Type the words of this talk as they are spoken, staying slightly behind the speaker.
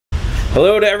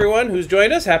Hello to everyone who's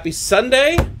joined us. Happy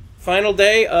Sunday, final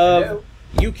day of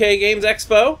UK Games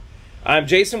Expo. I'm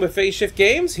Jason with Phase Shift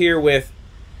Games, here with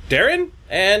Darren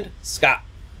and Scott.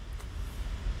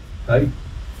 Hi.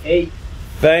 Hey.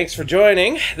 Thanks for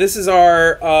joining. This is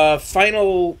our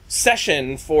final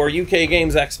session for UK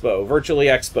Games Expo, Virtually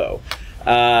Expo.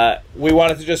 We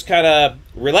wanted to just kind of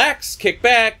relax, kick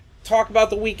back, talk about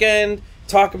the weekend,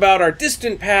 talk about our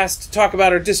distant past, talk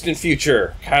about our distant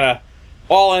future, kind of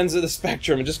all ends of the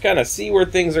spectrum, and just kind of see where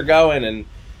things are going and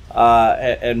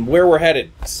where we're headed.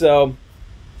 So,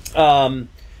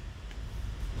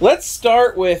 let's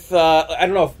start with, I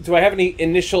don't know, do I have any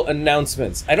initial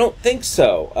announcements? I don't think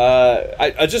so.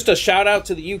 Just a shout out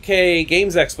to the UK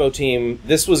Games Expo team.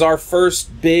 This was our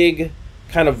first big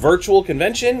kind of virtual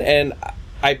convention, and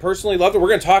I personally loved it. We're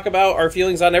going to talk about our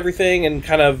feelings on everything and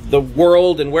kind of the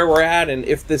world and where we're at, and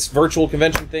if this virtual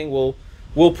convention thing will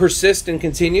persist and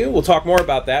continue. We'll talk more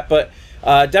about that, but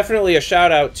definitely a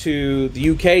shout out to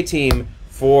the UK team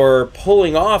for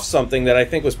pulling off something that I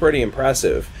think was pretty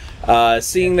impressive.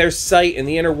 Seeing their site and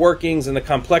the inner workings and the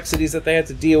complexities that they had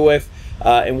to deal with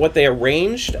and what they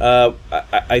arranged,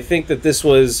 I think that this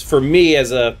was, for me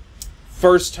as a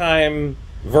first-time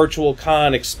virtual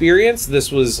con experience,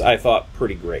 this was, I thought,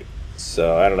 pretty great.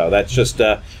 So I don't know, that's just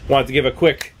wanted to give a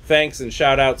quick thanks and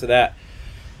shout out to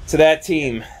that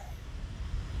team.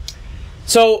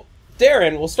 So,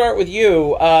 Darren, we'll start with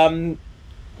you.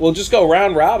 We'll just go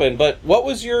round robin, but what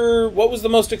was the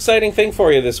most exciting thing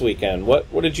for you this weekend?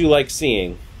 What did you like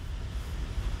seeing?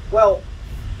 Well,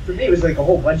 for me it was like a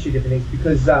whole bunch of different things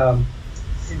because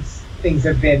since things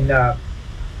have been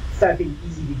started being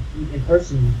easy to meet in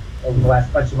person over the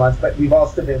last bunch of months, but we've all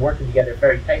still been working together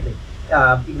very tightly.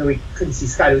 Even though we couldn't see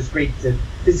Scott, it was great to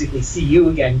physically see you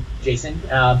again, Jason,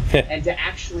 and to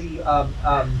actually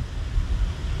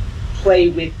play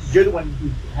with, you're the one who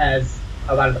has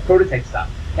a lot of the prototype stuff,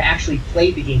 to actually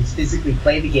play the games, physically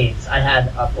play the games. I had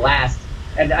a blast,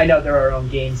 and I know there are our own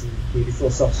games, and maybe it's a little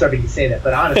self-serving to say that,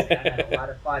 but honestly, I had a lot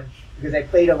of fun, because I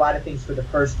played a lot of things for the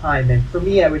first time, and for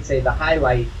me, I would say the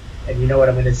highlight, and you know what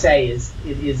I'm going to say, is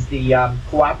the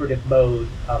cooperative mode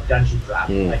of Dungeon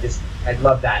Drop. I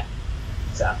love that.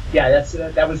 So, yeah,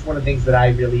 that was one of the things that I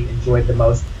really enjoyed the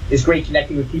most. It's great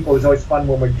connecting with people. It's always fun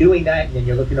when we're doing that, and then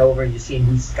you're looking over and you're seeing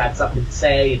who's got something to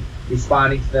say and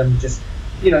responding to them. Just,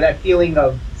 that feeling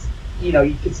of, you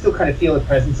can still kind of feel the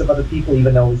presence of other people,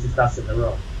 even though it's just us in the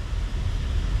room.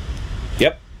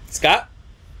 Yep. Scott?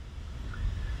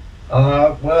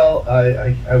 Well,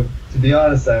 I to be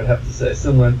honest, I would have to say a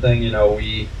similar thing.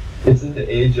 It's in the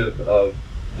age of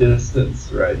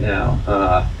distance right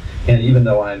now. And even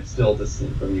though I'm still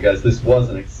distant from you guys, this was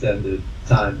an extended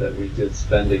time that we did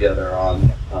spend together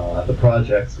on the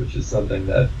projects, which is something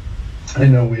that I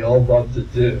know we all love to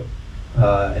do.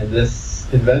 And this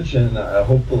convention,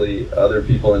 hopefully other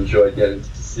people enjoyed getting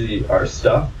to see our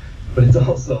stuff, but it's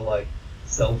also like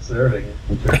self-serving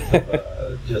in terms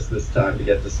of just this time to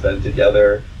get to spend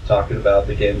together, talking about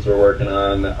the games we're working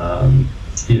on,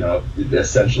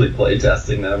 essentially play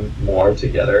testing them more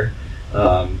together.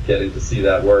 Getting to see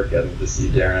that work, getting to see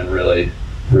Darren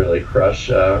really crush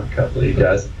a couple of you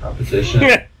guys in competition.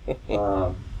 Yeah,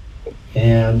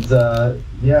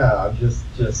 I'm just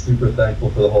super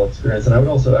thankful for the whole experience. And I would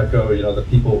also echo, the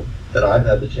people that I've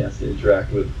had the chance to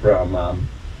interact with from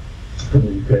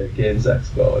the UK Games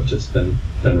Expo have just been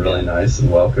really nice and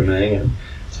welcoming, and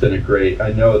it's been a great.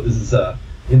 I know this is a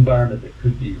environment that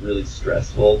could be really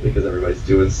stressful because everybody's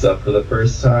doing stuff for the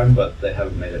first time, but they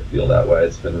haven't made it feel that way.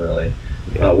 It's been really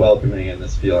welcoming, and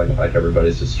this feeling like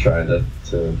everybody's just trying to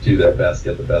do their best,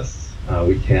 get the best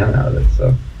we can out of it.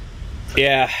 So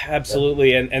yeah,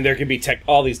 absolutely. And there can be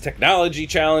all these technology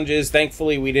challenges.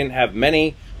 Thankfully, we didn't have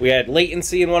many. We had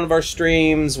latency in one of our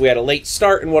streams. We had a late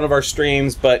start in one of our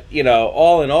streams, but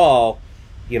all in all,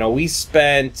 we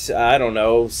spent, I don't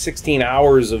know, 16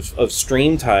 hours of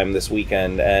stream time this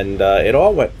weekend, and it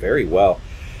all went very well.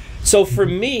 So for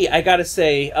me, I got to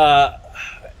say, a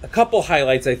couple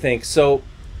highlights, I think. So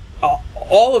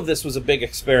all of this was a big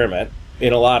experiment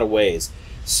in a lot of ways.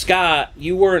 Scott,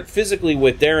 you weren't physically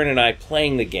with Darren and I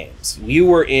playing the games. You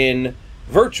were in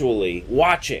virtually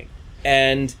watching.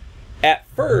 And at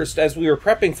first, as we were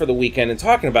prepping for the weekend and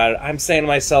talking about it, I'm saying to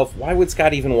myself, why would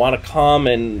Scott even want to come?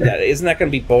 And isn't that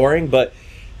going to be boring? But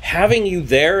having you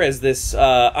there as this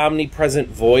omnipresent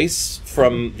voice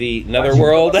from the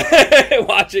netherworld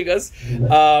watching us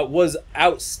was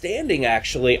outstanding,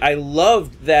 actually. I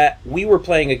loved that we were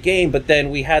playing a game, but then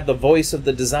we had the voice of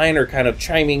the designer kind of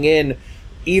chiming in,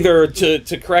 either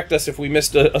to correct us if we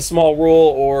missed a small rule,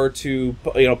 or to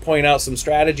point out some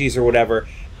strategies or whatever.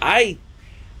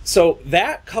 So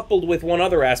that coupled with one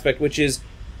other aspect, which is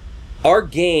our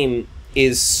game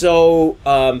is so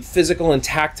physical and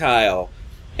tactile,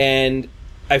 and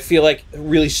I feel like it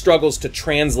really struggles to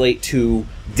translate to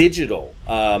digital.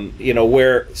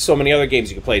 Where so many other games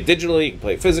you can play it digitally, you can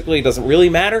play it physically, it doesn't really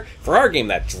matter. For our game,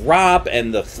 that drop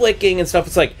and the flicking and stuff,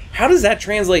 it's like, how does that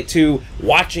translate to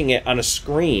watching it on a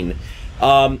screen?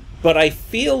 But I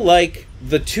feel like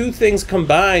the two things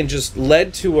combined just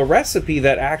led to a recipe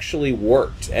that actually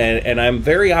worked. And I'm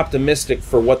very optimistic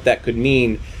for what that could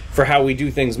mean for how we do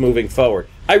things moving forward.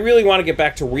 I really want to get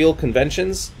back to real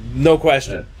conventions, no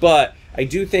question. Yeah. But I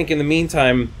do think in the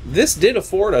meantime, this did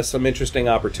afford us some interesting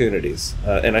opportunities.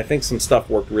 And I think some stuff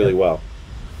worked really well.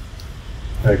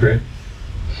 I agree.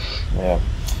 Yeah.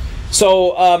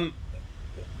 So,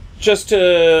 just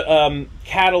to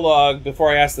catalog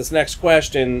before I ask this next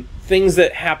question, things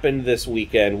that happened this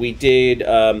weekend. We did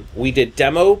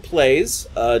demo plays.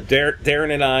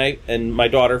 Darren and I and my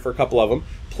daughter, for a couple of them,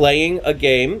 playing a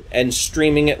game and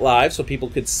streaming it live so people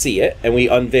could see it. And we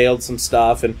unveiled some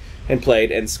stuff and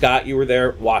played. And Scott, you were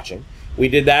there watching. We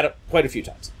did that quite a few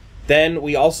times. Then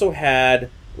we also had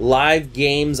live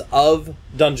games of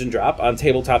Dungeon Drop on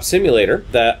Tabletop Simulator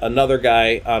that another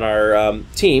guy on our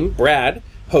team, Brad,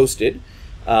 hosted.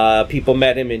 People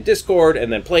met him in Discord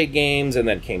and then played games and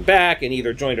then came back and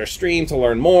either joined our stream to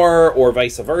learn more or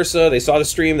vice versa. They saw the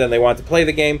stream, then they wanted to play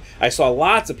the game. I saw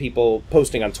lots of people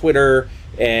posting on Twitter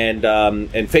and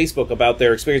Facebook about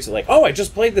their experiences, like, oh, I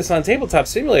just played this on Tabletop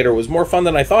Simulator. It was more fun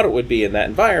than I thought it would be in that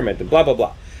environment, and blah, blah,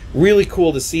 blah. Really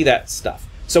cool to see that stuff.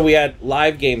 So we had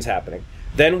live games happening.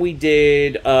 Then we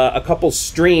did a couple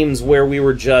streams where we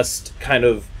were just kind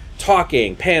of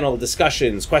talking, panel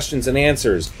discussions, questions and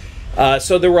answers.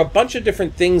 So there were a bunch of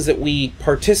different things that we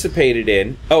participated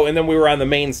in. Oh, and then we were on the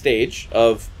main stage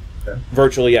of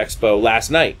Virtually Expo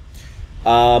last night.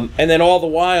 And then all the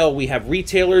while, we have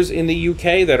retailers in the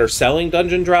UK that are selling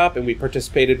Dungeon Drop, and we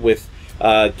participated with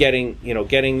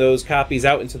getting those copies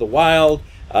out into the wild.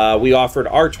 We offered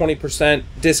our 20%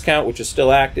 discount, which is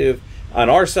still active on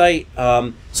our site.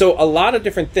 So a lot of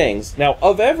different things. Now,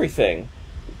 of everything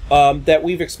that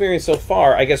we've experienced so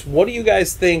far, I guess, what do you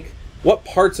guys think? What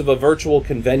parts of a virtual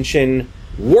convention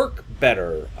work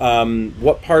better?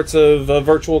 What parts of a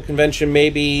virtual convention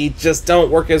maybe just don't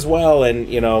work as well, and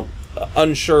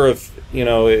unsure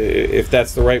if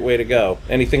that's the right way to go?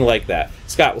 Anything like that?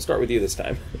 Scott, we'll start with you this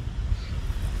time.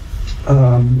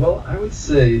 Well, I would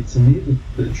say to me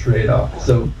the trade-off.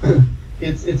 So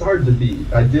it's hard to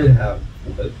beat. I did have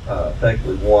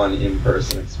thankfully one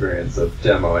in-person experience of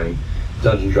demoing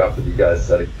Dungeon Drop with you guys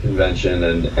at a convention,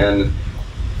 and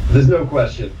there's no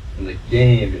question the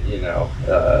game,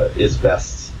 is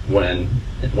best when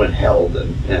held,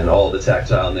 and all the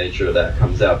tactile nature that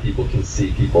comes out. People can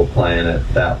see people playing it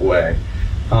that way,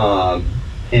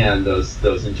 and those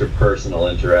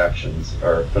interpersonal interactions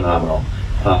are phenomenal.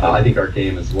 I think our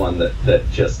game is one that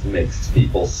just makes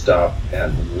people stop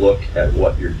and look at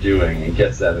what you're doing and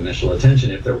gets that initial attention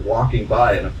if they're walking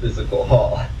by in a physical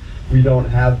hall. We don't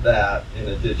have that in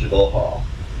a digital hall.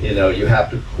 You have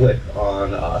to click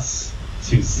on us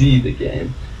to see the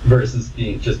game versus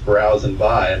being just browsing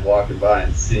by and walking by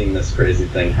and seeing this crazy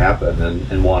thing happen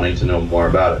and wanting to know more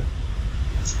about it.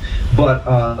 But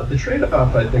the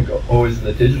trade-off, I think, always in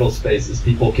the digital space is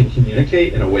people can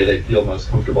communicate in a way they feel most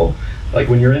comfortable. Like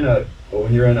when you're in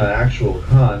an actual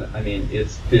con, I mean,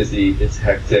 it's busy, it's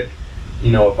hectic.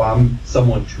 If I'm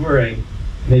someone touring,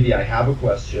 maybe I have a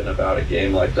question about a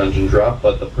game like Dungeon Drop,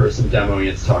 but the person demoing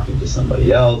it's talking to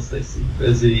somebody else, they seem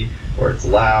busy, or it's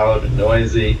loud and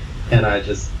noisy, and I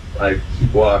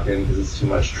keep walking because it's too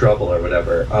much trouble or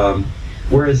whatever.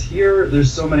 Whereas here,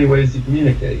 there's so many ways to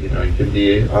communicate. You can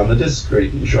be on the Discord, you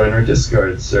can join our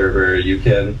Discord server, you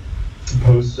can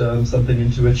post something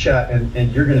into a chat,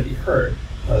 and you're going to be heard.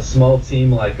 A small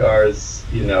team like ours,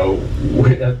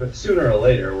 sooner or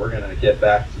later, we're going to get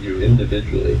back to you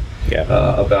individually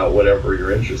about whatever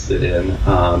you're interested in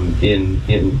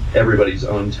everybody's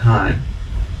own time,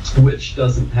 which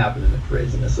doesn't happen in the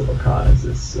craziness of a con.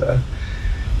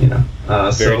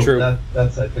 Very true.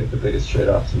 That's I think the biggest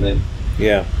trade-off to me.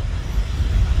 Yeah.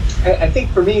 I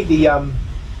think for me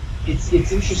it's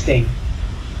interesting.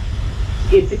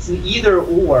 If it's an either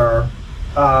or,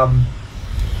 I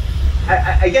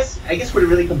guess what it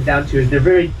really comes down to is they're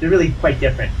really quite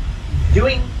different.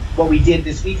 Doing what we did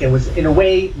this weekend was in a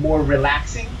way more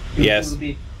relaxing. Yes.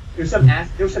 There were some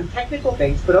technical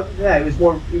things, but other than that, it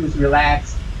was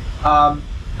relaxed.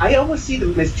 I almost see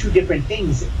them as two different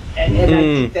things, and I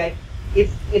think that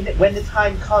when the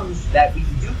time comes that we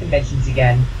can do conventions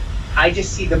again, I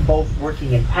just see them both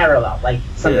working in parallel. Like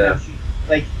sometimes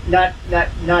like not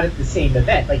at the same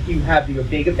event. Like you have your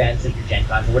big events, like your Gen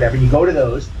Cons or whatever. You go to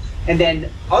those, and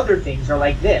then other things are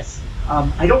like this.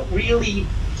 I don't really.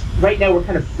 Right now, we're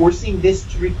kind of forcing this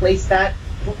to replace that.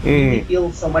 I don't really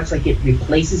feel so much like it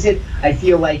replaces it. I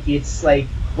feel like it's like,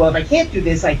 well, if I can't do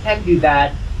this, I can do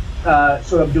that.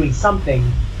 So I'm doing something.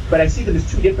 But I see them as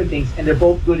two different things, and they're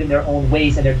both good in their own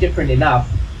ways, and they're different enough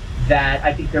that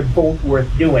I think they're both worth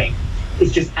doing.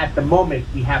 It's just at the moment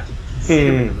we have to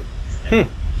consider it.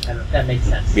 I don't know if that makes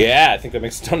sense. Yeah, I think that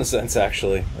makes a ton of sense,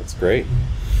 actually. That's great.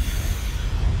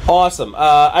 Awesome.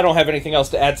 I don't have anything else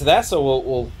to add to that, so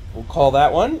we'll call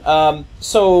that one.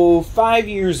 So 5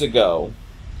 years ago,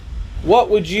 what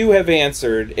would you have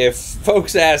answered if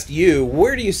folks asked you,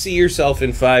 where do you see yourself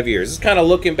in 5 years? It's kind of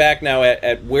looking back now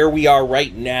at where we are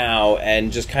right now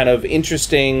and just kind of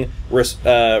interesting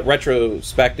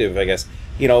retrospective, I guess.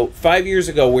 5 years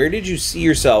ago, where did you see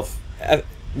yourself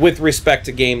with respect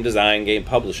to game design, game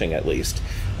publishing at least?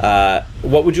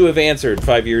 What would you have answered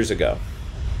 5 years ago?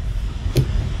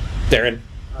 Darren?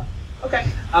 Okay.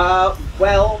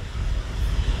 Well,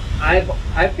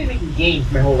 I've been making games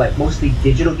my whole life, mostly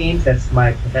digital games. That's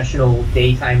my professional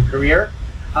daytime career.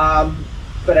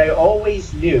 But I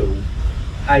always knew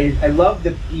I love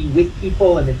being with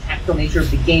people and the tactile nature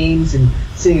of the games and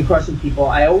sitting across from people.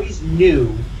 I always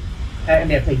knew. I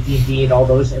mean, I played D&D and all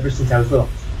those ever since I was little.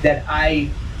 That I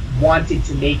wanted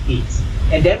to make these.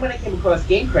 And then when I came across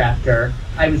Game Crafter,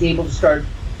 I was able to start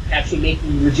actually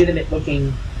making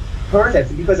legitimate-looking prototypes.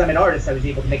 And because I'm an artist, I was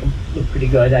able to make them look pretty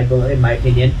good, in my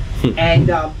opinion. And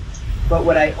but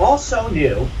what I also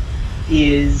knew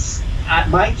is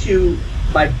my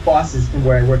bosses from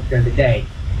where I worked during the day,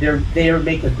 they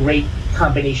make a great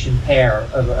combination pair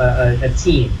of a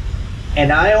team.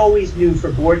 And I always knew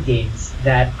for board games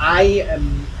that I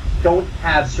don't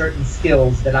have certain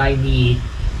skills that I need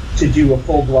to do a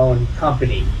full-blown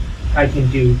company. I can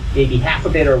do maybe half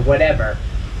of it or whatever,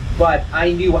 but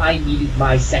I knew I needed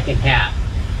my second half.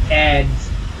 And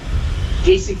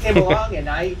Jason came along, and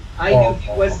I knew he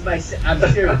was my. I'm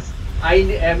serious. I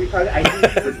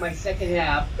knew he was my second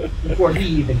half before he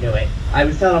even knew it. I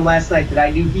was telling him last night that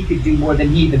I knew he could do more than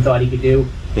he even thought he could do,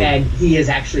 and he has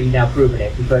actually now proven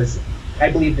it, because I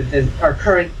believe that our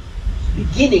current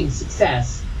beginning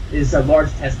success is a large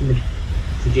testament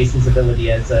to Jason's ability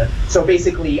as a. So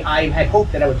basically, I had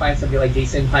hoped that I would find somebody like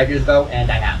Jason 5 years ago, and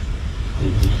I have.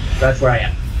 So that's where I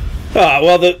am.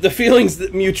 Well, the feelings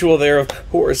mutual there, of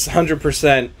course,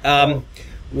 100%.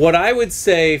 What I would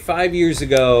say 5 years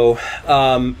ago,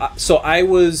 so I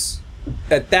was,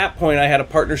 at that point, I had a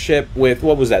partnership with,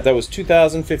 what was that? That was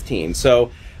 2015.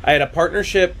 So I had a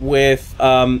partnership with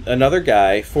another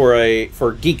guy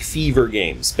for Geek Fever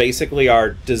Games, basically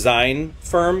our design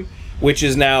firm, which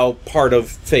is now part of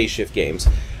Phase Shift Games.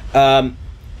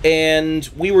 And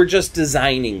we were just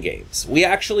designing games. We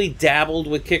actually dabbled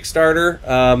with Kickstarter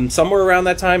somewhere around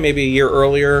that time, maybe a year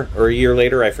earlier or a year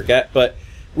later, I forget. But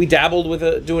we dabbled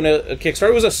with doing a Kickstarter.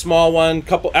 It was a small one.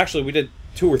 Actually, we did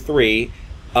 2 or 3,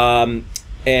 and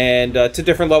to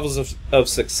different levels of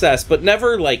success, but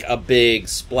never like a big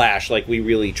splash like we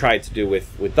really tried to do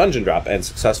with Dungeon Drop and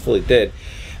successfully did.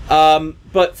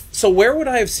 But so where would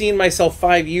I have seen myself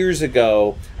 5 years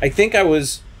ago? I think I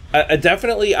was.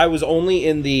 Definitely, I was only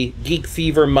in the Geek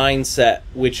Fever mindset,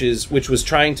 which was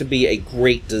trying to be a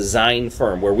great design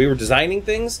firm, where we were designing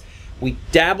things. We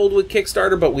dabbled with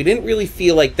Kickstarter, but we didn't really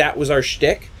feel like that was our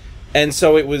shtick. And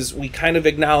so we kind of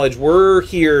acknowledged we're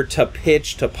here to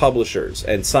pitch to publishers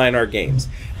and sign our games.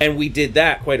 And we did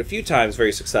that quite a few times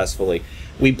very successfully.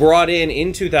 We brought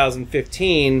in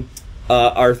 2015,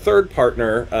 our third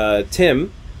partner,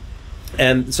 Tim.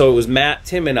 And so it was Matt,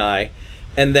 Tim, and I.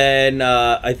 And then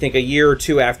I think a year or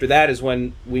 2 after that is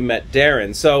when we met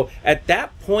Darren. So at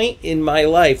that point in my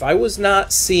life, I was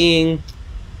not seeing.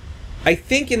 I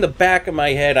think in the back of my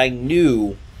head, I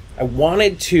knew I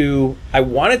wanted to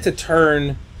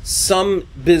turn some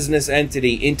business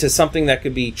entity into something that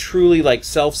could be truly like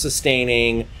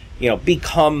self-sustaining,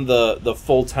 become the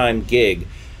full-time gig.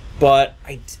 But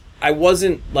I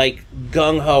wasn't like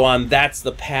gung-ho on that's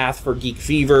the path for Geek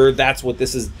Fever, that's what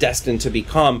this is destined to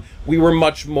become. We were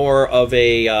much more of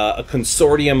a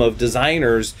consortium of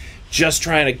designers just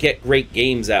trying to get great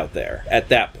games out there at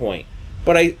that point.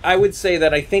 But I would say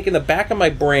that I think in the back of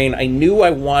my brain, I knew I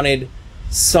wanted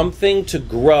something to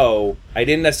grow. I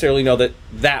didn't necessarily know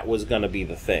that was going to be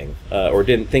the thing, or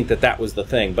didn't think that was the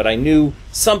thing, but I knew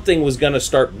something was going to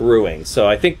start brewing. So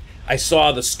I think I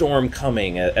saw the storm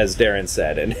coming, as Darren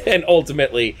said, and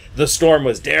ultimately the storm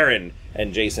was Darren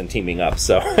and Jason teaming up.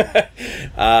 So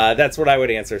that's what I would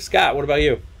answer. Scott, what about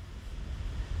you?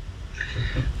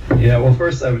 Yeah, well,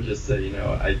 first I would just say,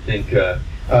 I think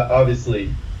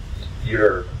obviously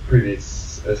your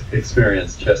previous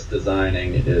experience just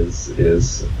designing is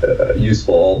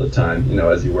useful all the time,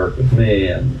 as you work with me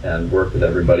and work with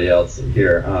everybody else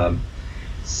here.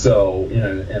 So,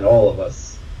 and all of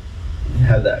us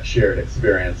had that shared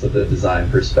experience of the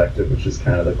design perspective, which is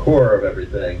kind of the core of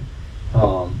everything.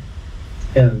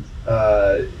 And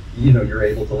you're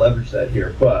able to leverage that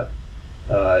here, but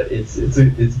it's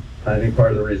I think part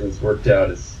of the reason it's worked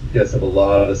out is you guys have a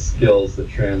lot of skills that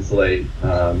translate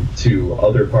to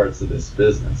other parts of this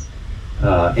business.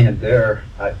 And there,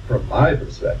 from my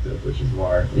perspective, which is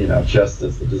more, just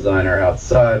as the designer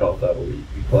outside, although we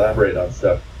collaborate on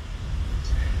stuff,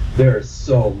 there's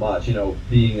so much,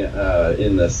 being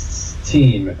in this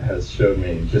team has showed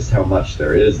me just how much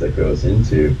there is that goes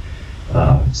into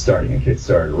starting a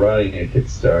Kickstarter, running a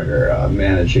Kickstarter,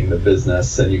 managing the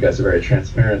business, and you guys are very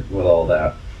transparent with all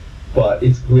that. But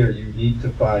it's clear you need to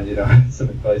find, some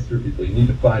advice for people. You need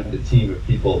to find a team of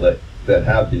people that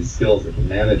have these skills that can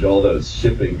manage all those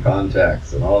shipping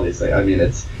contacts and all these things. I mean,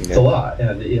 it's a lot.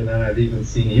 And then I've even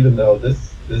seen, even though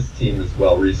this team is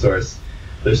well resourced,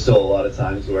 there's still a lot of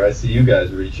times where I see you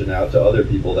guys reaching out to other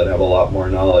people that have a lot more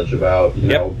knowledge about,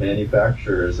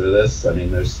 manufacturers or this. I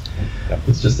mean,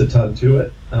 it's just a ton to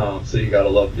it. So you got to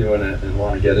love doing it and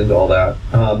want to get into all that.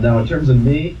 Now, in terms of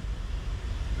me,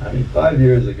 5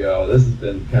 years ago, this has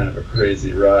been kind of a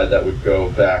crazy ride that would go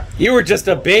back. You were just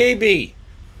a baby.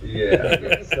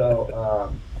 Yeah.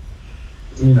 So,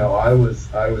 I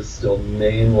was still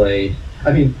mainly.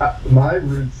 My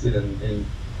roots in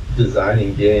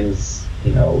designing games,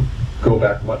 go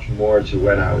back much more to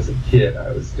when I was a kid.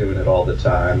 I was doing it all the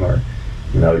time, or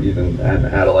even in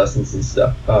adolescence and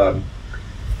stuff.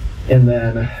 And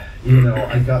then,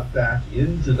 I got back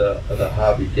into the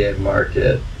hobby game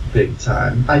market big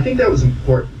time. I think that was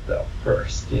important though,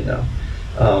 first,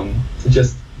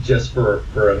 just for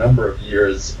a number of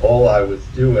years, all I was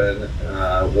doing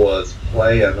was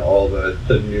playing all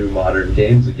the new modern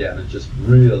games again and just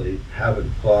really having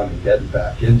fun and getting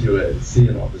back into it and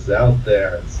seeing what was out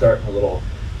there and starting a little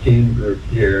game group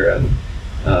here. And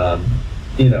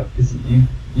because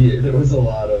there was a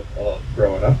lot of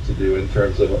growing up to do in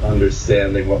terms of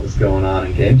understanding what was going on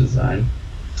in game design.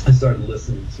 I started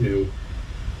listening to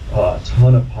a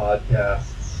ton of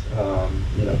podcasts,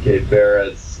 Gabe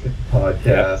Barrett's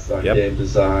podcast on game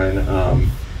design,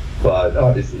 but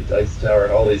obviously Dice Tower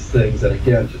and all these things. And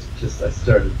again, just I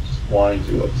started just wanting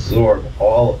to absorb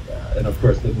all of that. And of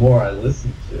course, the more I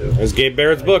listened to, there's Gabe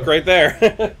Barrett's book right there.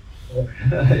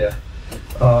 Yeah.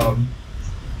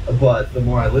 But the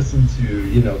more I listened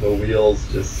to, the wheels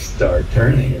just start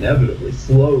turning inevitably,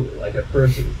 slowly. Like at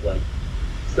first, it was like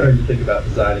starting to think about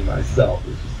designing myself,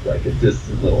 which is like a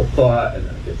distant little thought, and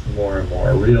then it gets more and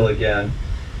more real again.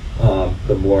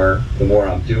 The more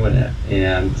I'm doing it,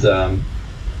 and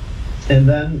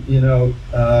then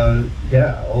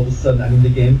all of a sudden, the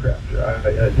Game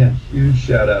Crafter. Again, huge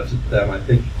shout out to them. I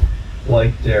think,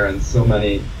 like Darren, so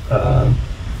many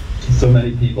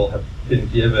people have been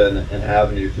given an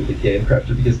avenue through the Game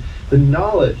Crafter, because the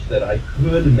knowledge that I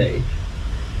could make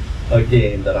a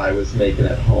game that I was making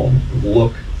at home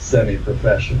look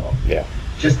semi-professional. Yeah.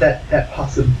 Just that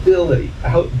possibility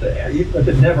out there, even if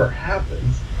it never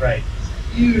happens, right? It's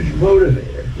a huge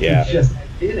motivator to just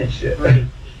finish it. Right.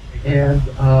 And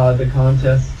the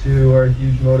contests too are a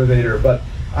huge motivator. But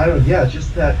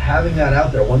just that having that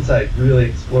out there. Once I really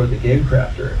explored the Game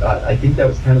Crafter, I think that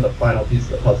was kind of the final piece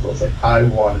of the puzzle. It's like, I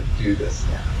want to do this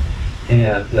now.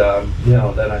 And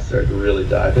then I started to really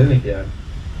dive in again.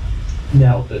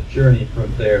 Now the journey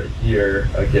from there to here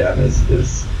again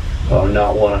is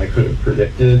not one I could have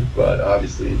predicted, but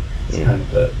obviously it's kind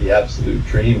of the absolute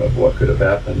dream of what could have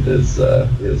happened is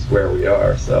where we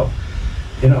are. So,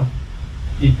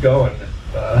 keep going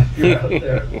if you're out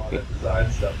there and want to design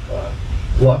stuff.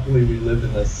 Luckily, we live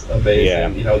in this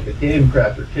amazing, the Game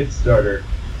Crafter Kickstarter.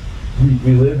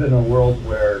 We live in a world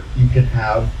where you can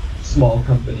have small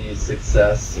companies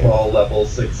success, small level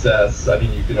success.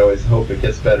 You can always hope it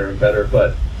gets better and better,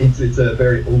 but it's a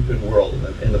very open world,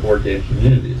 and the board game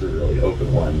community is a really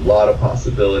open one. A lot of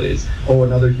possibilities.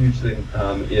 Another huge thing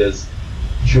is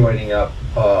joining up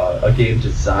a game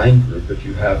design group if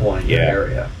you have one in your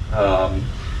area.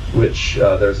 Which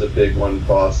there's a big one.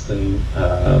 Boston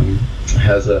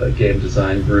has a game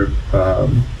design group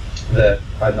that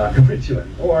I'm not going to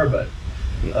anymore, but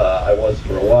I was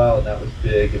for a while, and that was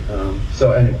big.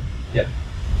 So anyway, yeah.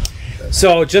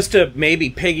 So just to maybe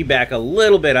piggyback a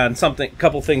little bit on a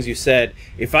couple things you said,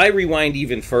 if I rewind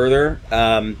even further,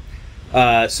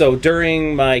 so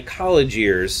during my college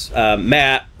years,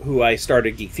 Matt, who I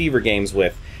started Geek Fever Games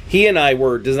with, he and I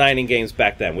were designing games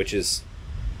back then, which is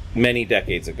many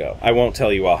decades ago. I won't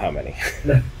tell you all how many.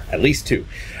 At least 2.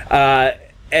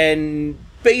 And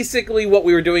basically what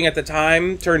we were doing at the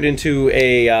time turned into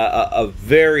a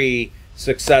very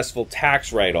successful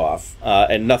tax write-off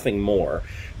and nothing more.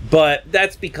 But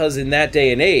that's because in that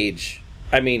day and age,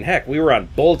 I mean, heck, we were on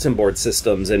bulletin board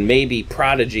systems and maybe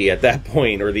Prodigy at that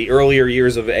point, or the earlier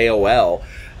years of AOL.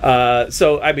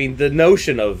 So, I mean, the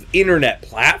notion of internet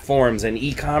platforms and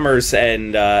e-commerce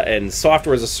and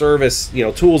software as a service, you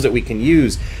know, tools that we can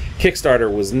use,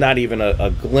 Kickstarter was not even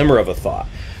a glimmer of a thought.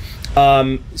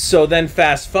 So then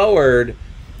fast forward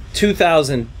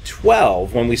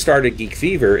 2012, when we started Geek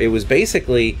Fever, it was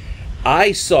basically,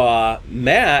 I saw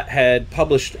Matt had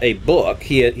published a book.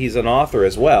 He's an author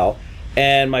as well.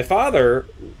 And my father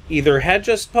either had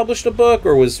just published a book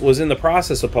or was in the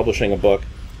process of publishing a book.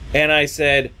 And I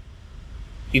said,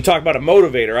 you talk about a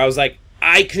motivator. I was like,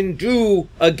 I can do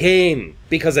a game.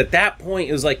 Because at that point,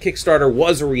 it was like Kickstarter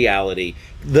was a reality.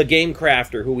 The Game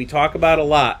Crafter, who we talk about a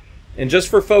lot. And just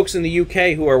for folks in the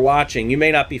UK who are watching, you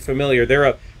may not be familiar.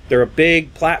 They're a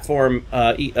big platform,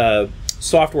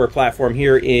 software platform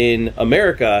here in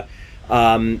America,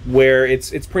 where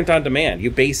it's print on demand. You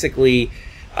basically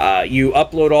you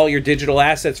upload all your digital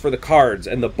assets for the cards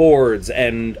and the boards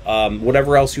and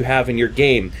whatever else you have in your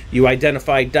game. You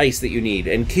identify dice that you need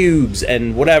and cubes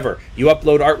and whatever. You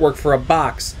upload artwork for a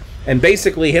box and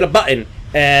basically hit a button,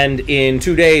 and in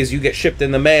 2 days you get shipped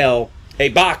in the mail a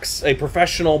box, a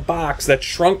professional box that's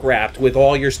shrunk wrapped with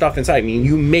all your stuff inside. I mean,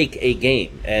 you make a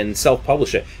game and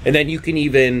self-publish it, and then you can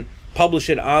even publish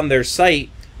it on their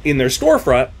site in their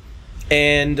storefront.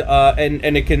 And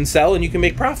it can sell, and you can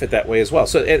make profit that way as well.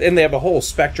 So, and they have a whole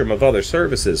spectrum of other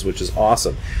services, which is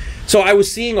awesome. So I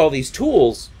was seeing all these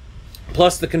tools,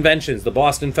 plus the conventions, the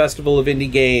Boston Festival of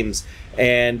Indie Games,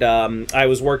 and I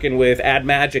was working with Ad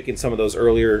Magic in some of those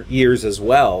earlier years as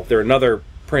well. They're another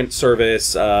print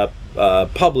service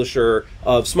publisher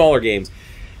of smaller games.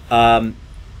 And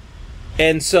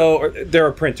so they're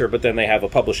a printer, but then they have a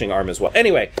publishing arm as well.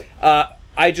 Anyway,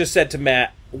 I just said to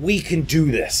Matt, we can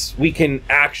do this. We can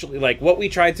actually, like, what we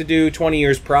tried to do 20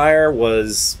 years prior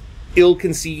was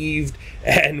ill-conceived,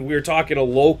 and we were talking to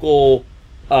local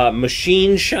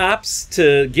machine shops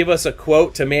to give us a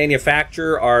quote to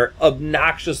manufacture our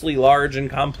obnoxiously large and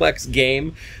complex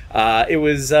game. It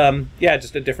was, yeah,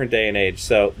 just a different day and age.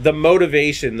 So the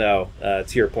motivation, though, to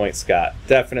your point, Scott,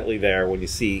 definitely there when you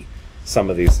see some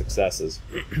of these successes.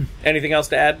 Anything else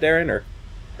to add, Darren? Or?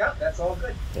 No, that's all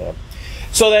good. Yeah.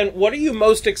 So then, what are you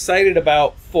most excited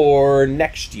about for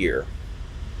next year,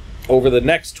 over the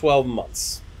next 12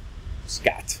 months?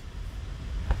 Scott.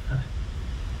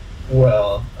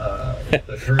 Well,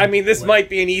 I mean, this might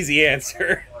be an easy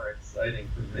answer. More exciting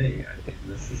for me. I think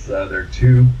this is there are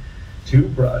two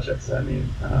projects. I mean,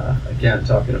 again,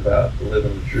 talking about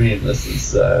living the dream. This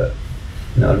is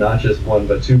not just one,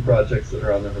 but 2 projects that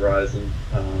are on the horizon.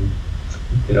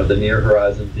 The near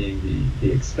horizon being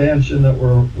the expansion that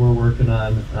we're working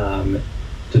on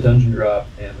to Dungeon Drop,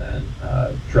 and then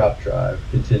Drop Drive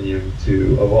continuing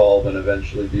to evolve and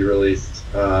eventually be released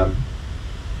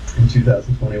in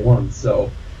 2021.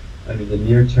 So, I mean, the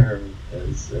near term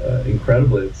is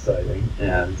incredibly exciting,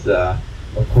 and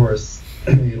of course,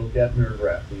 it'll get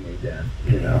nerve-wracking again.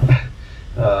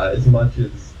 As much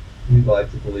as we'd like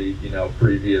to believe,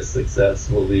 previous success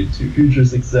will lead to future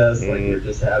success. Like we're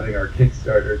just having our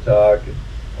Kickstarter talk and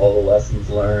all the lessons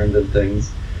learned and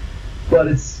things. But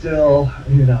it's still,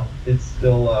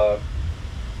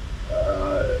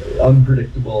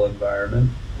 unpredictable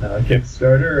environment.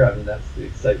 Kickstarter, I mean, that's the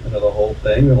excitement of the whole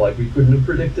thing. And like, we couldn't have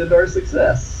predicted our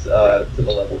success to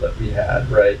the level that we had,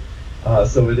 right?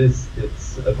 So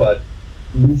but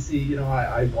we see,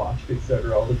 I watch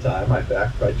Kickstarter all the time. I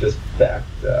just backed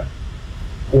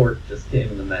Port just came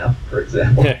in the mail, for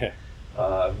example.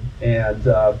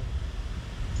 And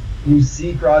you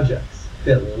see projects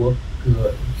that look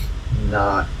good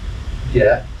not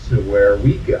get to where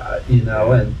we got,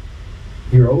 and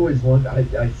you're always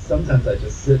wondering. Sometimes I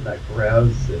just sit and I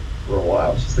browse it for a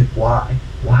while. It's just like,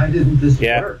 why didn't this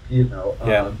work?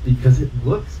 Because it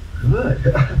looks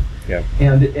good.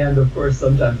 And of course,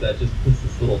 sometimes that just puts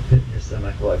this little pit in your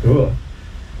stomach, like, oh,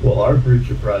 well, our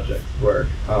future projects work.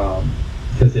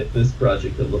 Because if this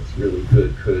project that looks really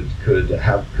good could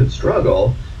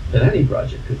struggle, then any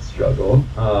project could struggle.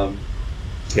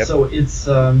 So it's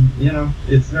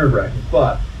it's nerve-wracking.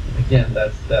 But again,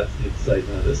 that's the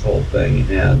excitement of this whole thing.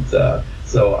 And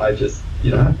so I just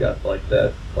I've got like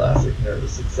that classic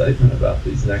nervous excitement about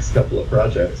these next couple of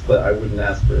projects. But I wouldn't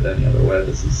ask for it any other way.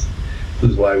 This is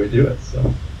why we do it. So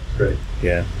it's great.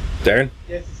 Yeah, Darren.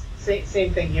 Yes.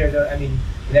 same thing here. Though, I mean,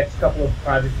 the next couple of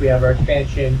projects we have our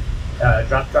expansion,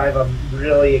 Drop Drive. I'm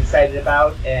really excited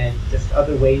about, and just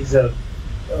other ways of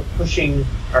pushing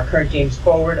our current games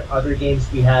forward. Other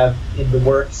games we have in the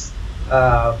works.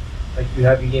 Like you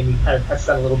have your game we kind of touched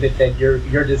on a little bit that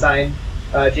your design,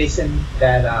 Jason.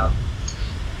 That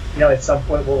at some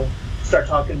point we'll start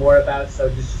talking more about. So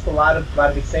there's just a lot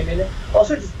of excitement.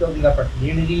 Also, just building up our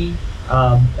community.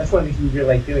 That's one of the things we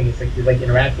really like doing. It's like you're like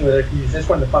interacting with our communities. That's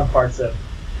one of the fun parts of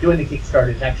doing the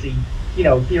Kickstarter. Is actually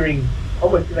hearing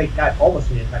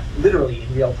literally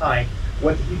in real time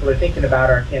what the people are thinking about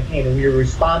our campaign, and we are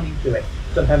responding to it.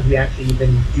 Sometimes we actually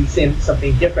even do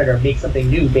something different or make something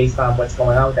new based on what's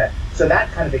going on with that. So that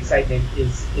kind of excitement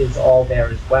is all there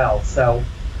as well. So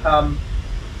I'm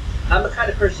the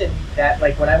kind of person that,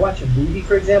 like, when I watch a movie,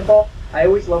 for example, I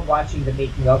always love watching the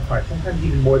making of part, sometimes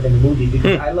even more than the movie,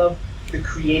 because I love the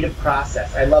creative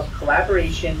process. I love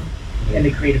collaboration and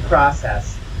the creative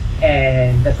process.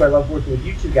 And that's why I love working with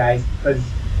you two guys, because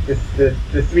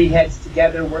the three heads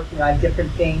together working on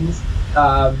different things.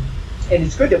 And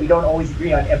it's good that we don't always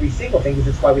agree on every single thing, because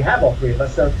that's why we have all three of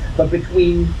us. So, but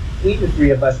between the three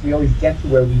of us, we always get to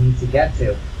where we need to get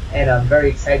to. And I'm very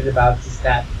excited about just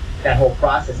that whole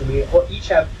process. And we each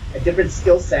have a different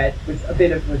skill set with a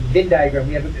bit of a Venn diagram.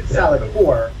 We have a solid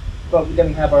core, but then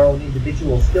we have our own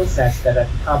individual skill sets that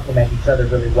complement each other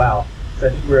really well. So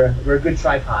I think we're a good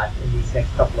tripod in these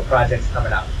next couple of projects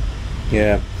coming up.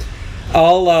 Yeah.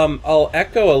 I'll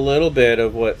echo a little bit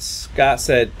of what Scott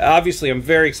said. Obviously, I'm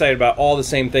very excited about all the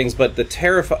same things, but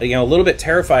a little bit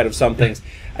terrified of some things.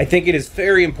 I think it is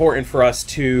very important for us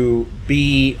to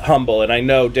be humble, and I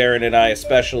know Darren and I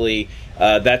especially,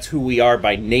 that's who we are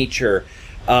by nature.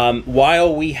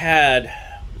 While we had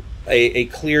a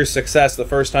clear success the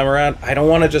first time around, I don't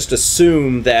want to just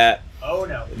assume that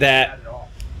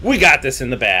we got this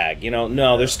in the bag.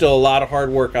 No, there's still a lot of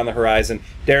hard work on the horizon.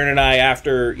 Darren and I,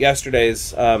 after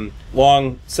yesterday's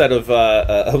long set of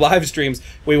live streams,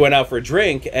 we went out for a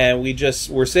drink, and we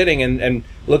just were sitting and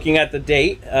looking at the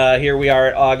date. Here we are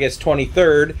at August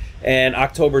 23rd, and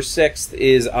October 6th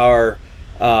is our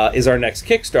next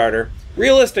Kickstarter.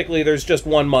 Realistically, there's just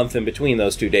 1 month in between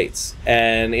those two dates,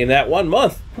 and in that 1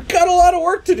 month, we've got a lot of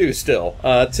work to do still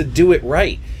to do it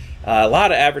right. A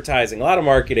lot of advertising, a lot of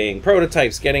marketing,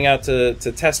 prototypes, getting out to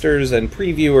testers and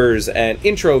previewers, and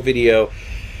intro video.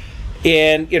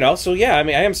 And, so yeah, I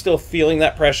mean, I am still feeling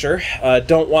that pressure.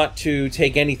 Don't want to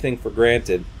take anything for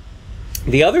granted.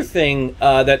 The other thing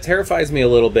that terrifies me a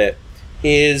little bit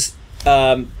is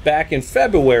back in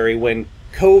February when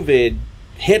COVID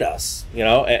hit us,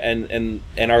 and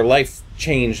our life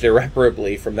changed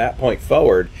irreparably from that point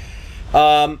forward.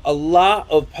 A lot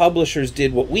of publishers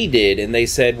did what we did, and they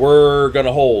said, we're going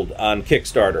to hold on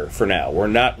Kickstarter for now. We're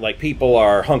not, like, people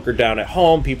are hunkered down at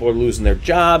home, people are losing their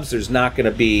jobs, there's not going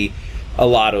to be a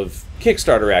lot of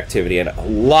Kickstarter activity, and a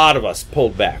lot of us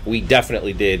pulled back. We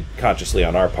definitely did, consciously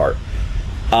on our part.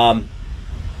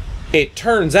 It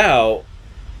turns out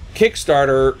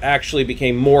Kickstarter actually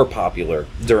became more popular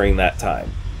during that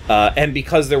time. And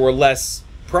because there were less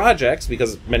projects,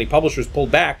 because many publishers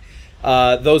pulled back,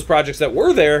 those projects that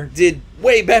were there did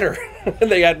way better.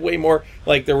 They had way more,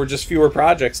 like, there were just fewer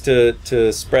projects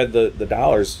to spread the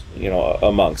dollars,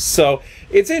 amongst. So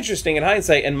it's interesting in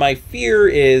hindsight, and my fear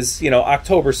is,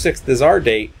 October 6th is our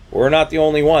date. We're not the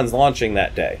only ones launching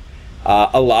that day.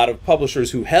 A lot of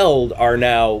publishers who held are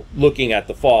now looking at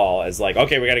the fall as like,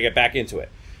 okay, we got to get back into it.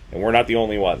 And we're not the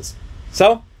only ones.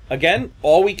 So, again,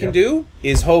 all we can do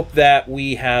is hope that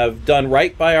we have done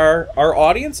right by our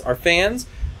audience, our fans,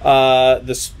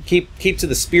 keep to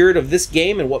the spirit of this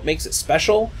game and what makes it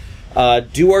special,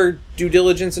 do our due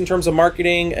diligence in terms of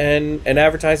marketing and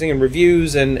advertising and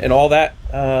reviews and all that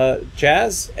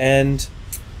jazz, and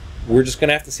we're just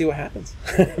gonna have to see what happens.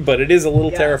 But it is a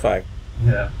little terrifying.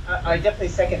 Yeah, I definitely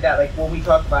second that. Like, when we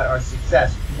talk about our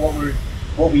success,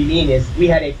 what we mean is we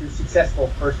had a successful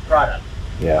first product.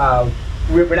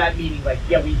 We're not meaning like,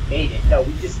 we made it. No,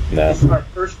 our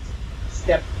first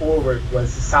step forward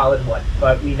was a solid one,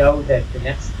 but we know that the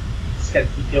next, just gotta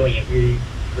keep doing it.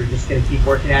 We're just gonna keep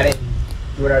working at it and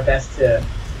doing our best to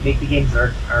make the games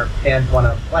our fans want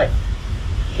to play.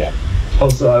 Yeah.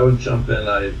 Also, I would jump in.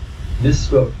 I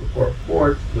misspoke before.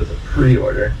 Fort was a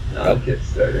pre-order, not a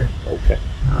Kickstarter. Okay.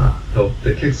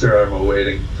 The Kickstarter I'm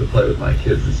awaiting to play with my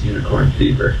kids is Unicorn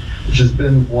Fever, which has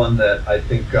been one that I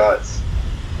think got,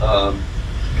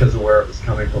 because of where it was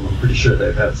coming from, I'm pretty sure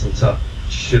they've had some tough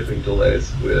shipping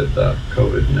delays with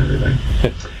COVID and everything,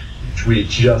 which we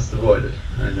just avoided,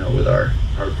 I know, with our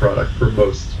product for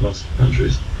most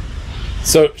countries.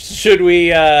 So should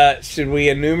we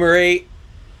enumerate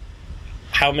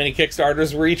how many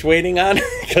Kickstarters we're each waiting on?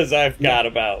 Because I've got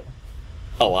about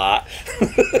a lot.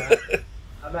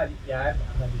 I'm not even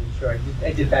sure.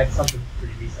 I did back something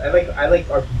pretty recent. I like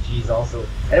RPGs also.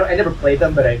 I never played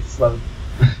them, but I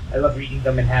love reading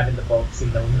them and having the books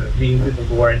and reading through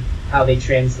the lore and how they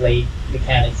translate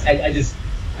mechanics. I'm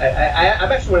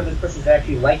actually one of those persons that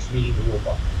actually likes reading the rule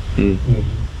book.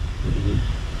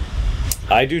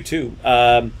 I do too.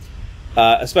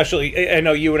 Especially, I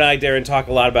know you and I, Darren, talk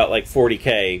a lot about like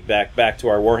 40K back to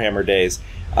our Warhammer days.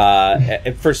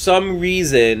 And for some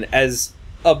reason, as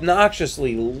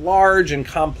obnoxiously large and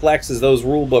complex as those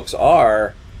rule books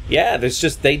are, yeah,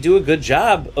 they do a good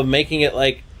job of making it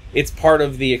like it's part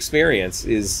of the experience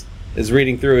is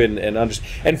reading through and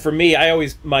understand. And for me,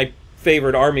 my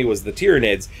favorite army was the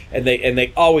Tyranids, and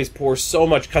they always pour so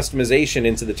much customization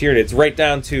into the Tyranids, right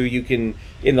down to you can,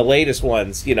 in the latest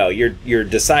ones, you know, you're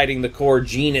deciding the core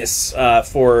genus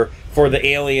for the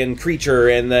alien creature,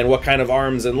 and then what kind of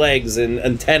arms and legs and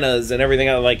antennas and everything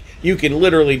else. Like, you can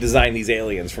literally design these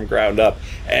aliens from ground up,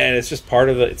 and it's just part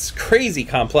of it. It's crazy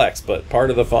complex, but part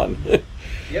of the fun.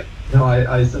 Yep. No,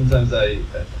 I sometimes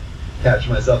catch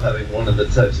myself having one of the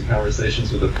types of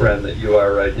conversations with a friend that you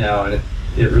are right now, and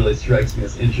it really strikes me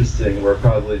as interesting. We're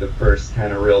probably the first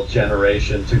kind of real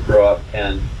generation to grow up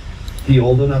and be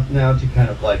old enough now to kind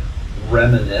of like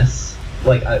reminisce,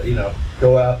 like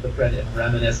go out with a friend and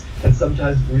reminisce. And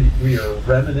sometimes we are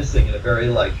reminiscing in a very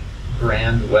like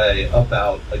grand way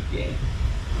about a game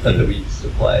that we used to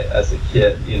play as a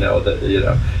kid.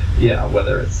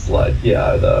 Whether it's like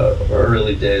the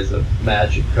early days of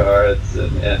Magic cards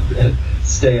and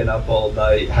staying up all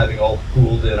night, having all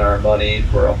pooled in our money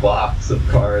for a box of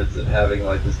cards and having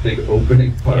like this big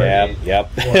opening party.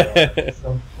 Yep. Or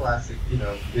some classic,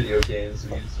 video games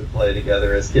we used to play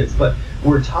together as kids. But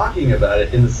we're talking about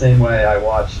it in the same way I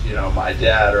watched, my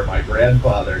dad or my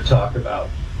grandfather talk about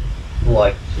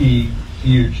like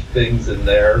huge things in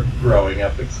their growing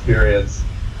up experience.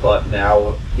 But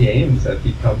now games have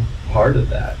become part of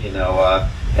that,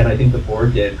 and I think the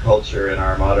board game culture in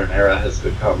our modern era has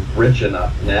become rich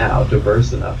enough now,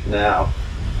 diverse enough now,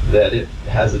 that it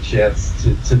has a chance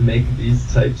to make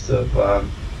these types of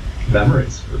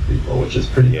memories for people, which is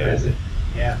pretty crazy.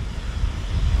 Yeah.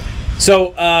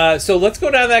 So let's go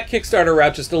down that Kickstarter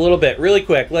route just a little bit, really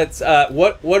quick. Let's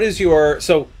what is your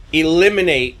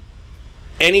eliminate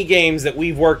any games that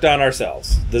we've worked on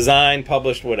ourselves, designed,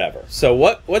 published, whatever. So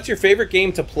what's your favorite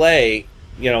game to play?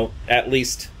 At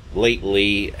least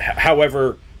lately,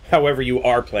 however you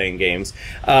are playing games,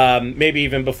 maybe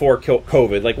even before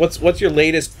COVID. Like, what's your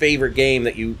latest favorite game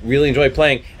that you really enjoy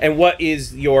playing, and what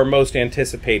is your most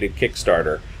anticipated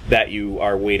Kickstarter that you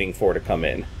are waiting for to come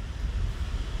in?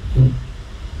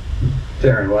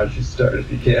 Darren, why don't you start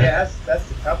if you can? Yeah,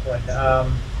 that's a tough one.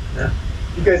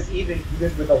 Because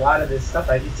with a lot of this stuff,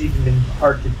 it's even been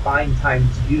hard to find time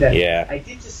to do that. Yeah. I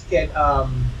did just get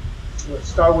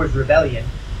Star Wars Rebellion,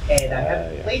 and I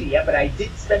haven't played it yet, but I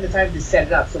did spend the time to set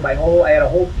it up. So I had a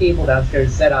whole table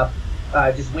downstairs set up,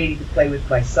 just waiting to play with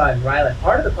my son, Rylan.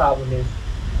 Part of the problem is,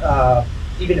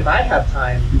 even if I have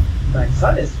time, my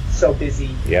son is so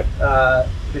busy. Yep.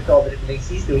 With all the different things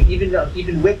he's doing,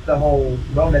 even with the whole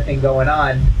Rona thing going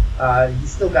on,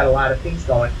 he's still got a lot of things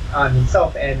going on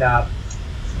himself, and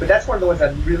but that's one of the ones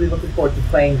I'm really looking forward to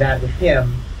playing that with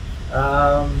him.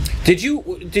 Did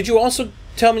you also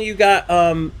tell me you got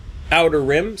Outer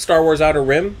Rim, Star Wars Outer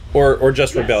Rim, or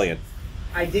just Yes. Rebellion?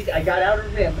 I did. I got Outer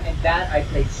Rim, and that I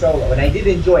played solo, and I did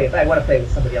enjoy it. But I want to play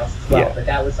with somebody else as well. Yeah. But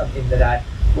that was something that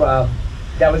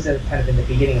that was kind of in the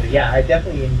beginning of it. Yeah, I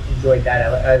definitely enjoyed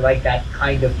that. I like that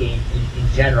kind of game in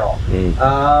general. In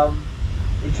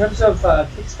terms of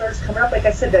Kickstarters coming up, like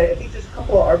I said, I think there's a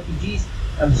couple of RPGs.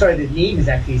 I'm sorry, the name is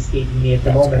actually escaping me at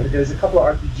the moment, but there's a couple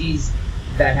of RPGs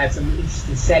that had some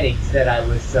interesting settings that I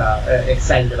was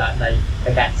excited about, and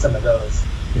I got some of those.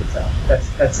 So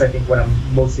that's I think what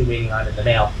I'm mostly waiting on in the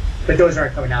mail. But those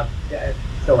aren't coming out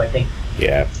until I think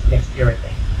next year, I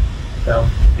think. So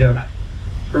yeah,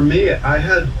 for me, I've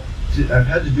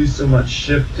had to do so much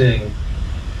shifting.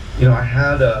 I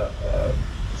had a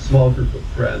small group of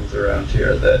friends around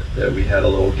here that we had a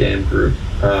little game group.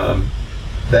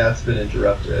 That's been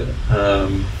interrupted.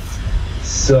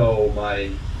 So my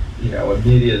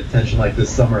immediate attention, like this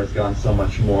summer, has gone so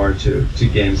much more to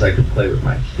games I could play with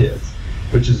my kids,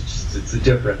 which is just, it's a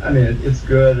different, it's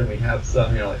good, and we have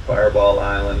some, like Fireball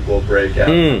Island we'll break out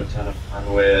and have a ton of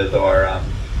fun with, or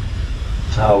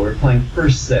we're playing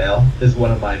First Sale is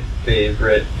one of my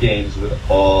favorite games with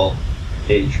all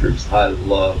age groups. I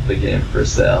love the game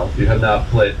First Sale. If you have not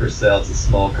played First Sale, it's a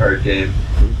small card game,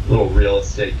 little real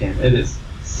estate game. It is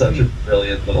such a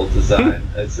brilliant little design.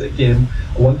 It's a game.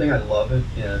 One thing I love it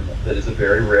in that is a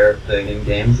very rare thing in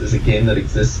games is a game that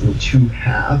exists in two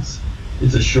halves.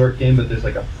 It's a short game, but there's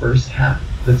like a first half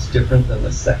that's different than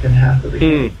the second half of the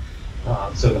game.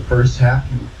 So the first half,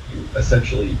 you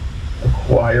essentially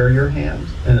acquire your hand,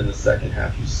 and in the second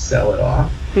half, you sell it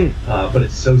off. But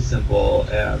it's so simple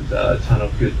and a ton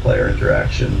of good player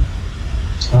interaction.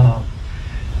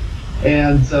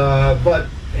 But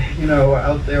you know,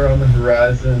 out there on the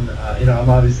horizon, you know, I'm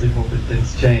obviously hoping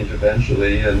things change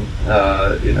eventually, and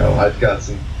you know, I've got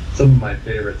some of my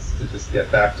favorites to just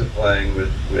get back to playing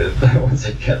with once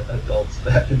I get adults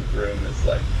back in the room. It's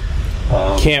like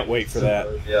can't wait for that.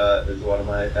 Yeah, is one of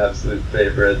my absolute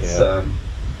favorites.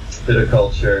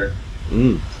 Viticulture,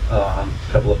 a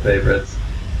couple of favorites.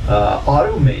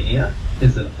 Automania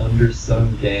is an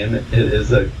undersung game. It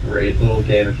is a great little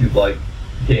game if you like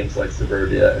games like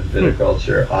Suburbia and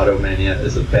Viticulture. Automania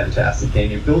is a fantastic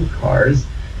game. You build cars,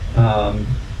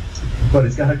 but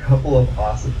it's got a couple of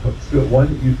awesome hooks to it.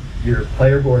 One, your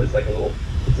player board is like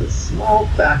it's a small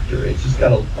factory. It's just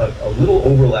got a little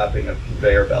overlapping of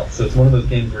conveyor belts. So it's one of those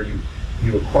games where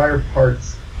you acquire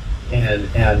parts,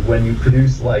 and when you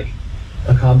produce like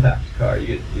a compact car,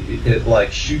 it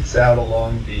like shoots out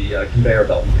along the conveyor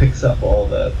belt and picks up all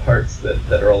the parts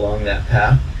that are along that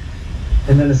path.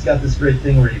 And then it's got this great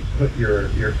thing where you put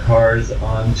your cars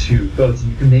onto boats,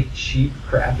 and you can make cheap,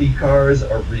 crappy cars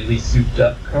or really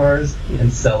souped-up cars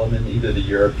and sell them in either the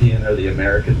European or the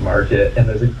American market. And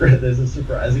there's a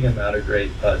surprising amount of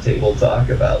great table talk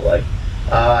about like,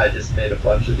 I just made a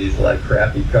bunch of these like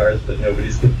crappy cars, but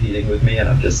nobody's competing with me, and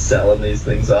I'm just selling these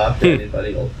things off to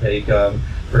anybody will take them.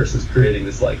 Versus creating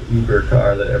this like Uber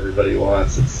car that everybody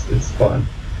wants. It's fun.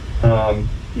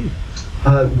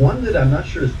 One that I'm not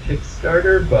sure is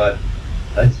Kickstarter, but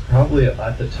it's probably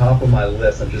at the top of my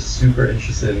list. I'm just super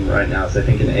interested in right now. It's I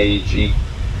think an AEG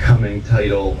coming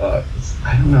title.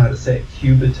 I don't know how to say it.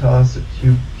 Cubitos or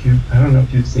Cube. I don't know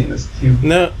if you've seen this.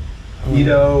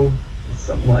 Keto,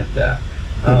 something like that.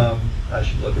 I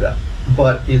should look it up.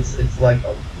 But it's like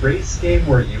a race game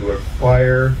where you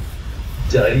acquire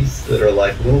dice that are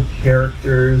like little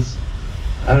characters.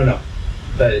 I don't know,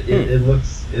 but it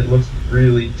looks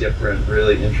really different,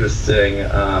 really interesting.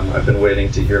 I've been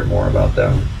waiting to hear more about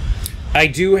them. I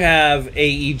do have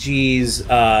AEG's.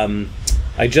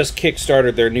 I just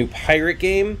kickstarted their new pirate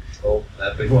game. Oh,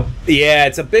 that big one. Yeah,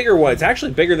 it's a bigger one. It's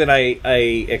actually bigger than I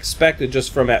expected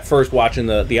just from at first watching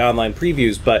the online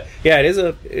previews. But yeah, it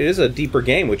is a deeper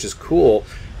game, which is cool.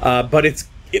 But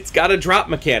it's got a drop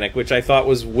mechanic, which I thought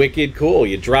was wicked cool.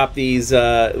 You drop these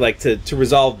like to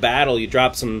resolve battle. You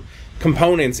drop some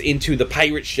components into the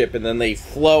pirate ship, and then they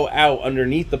flow out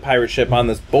underneath the pirate ship on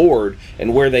this board,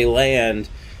 and where they land,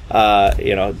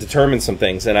 you know, determines some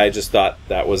things. And I just thought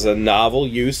that was a novel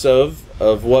use of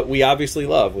what we obviously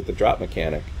love with the drop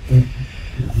mechanic.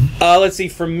 Let's see.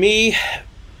 For me,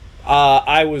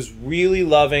 I was really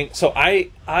loving. So I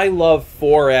love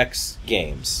 4X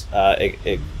games.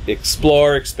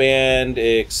 Explore, expand,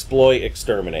 exploit,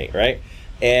 exterminate. Right.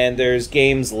 And there's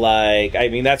games like, I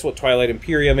mean, that's what Twilight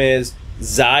Imperium is.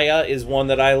 Xia is one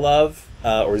that I love,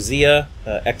 or Xia,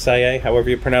 Xia, however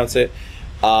you pronounce it.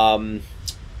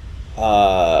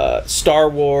 Star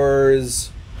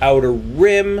Wars Outer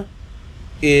Rim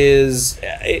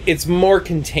it's more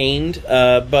contained,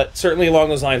 but certainly along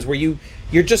those lines where you're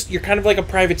kind of like a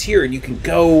privateer, and you can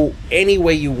go any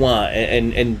way you want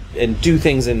and do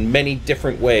things in many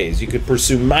different ways. You could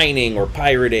pursue mining or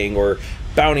pirating or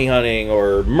bounty hunting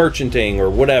or merchanting or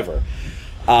whatever.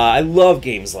 I love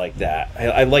games like that.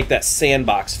 I like that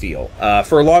sandbox feel.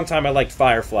 For a long time, I liked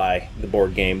Firefly, the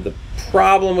board game. The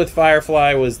problem with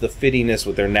Firefly was the fittiness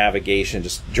with their navigation,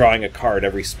 just drawing a card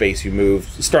every space you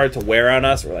move. It started to wear on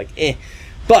us. We're like, eh.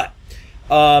 But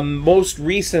most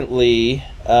recently,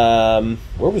 where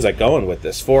was I going with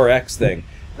this 4X thing?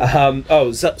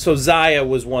 So Xia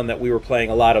was one that we were playing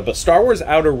a lot of. But Star Wars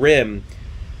Outer Rim,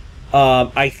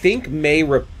 I think may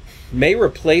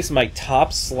replace my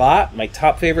top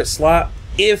favorite slot,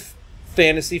 if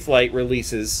Fantasy Flight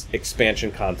releases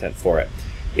expansion content for it.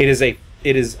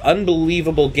 It is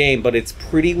unbelievable game, but it's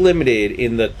pretty limited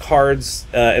in the cards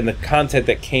and the content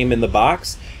that came in the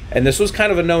box. And this was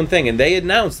kind of a known thing, and they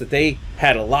announced that they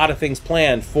had a lot of things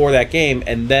planned for that game,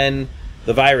 and then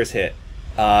the virus hit,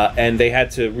 and they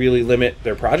had to really limit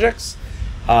their projects.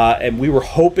 And we were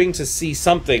hoping to see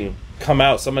something come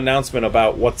out, some announcement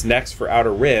about what's next for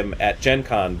Outer Rim at Gen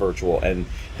Con Virtual, and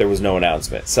there was no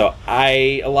announcement. So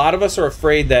a lot of us are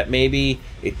afraid that maybe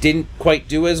it didn't quite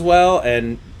do as well,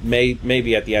 and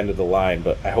maybe at the end of the line,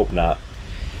 but I hope not.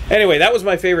 Anyway, that was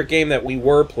my favorite game that we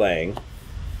were playing.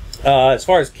 As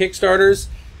far as Kickstarters,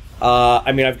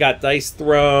 I mean, I've got Dice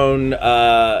Throne.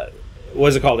 What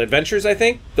is it called? Adventures, I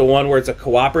think. The one where it's a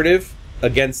cooperative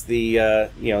against the.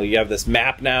 You have this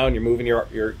map now, and you're moving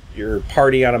your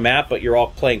party on a map, but you're all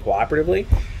playing cooperatively.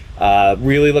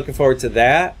 Really looking forward to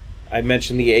that. I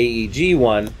mentioned the AEG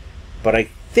one, but I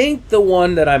think the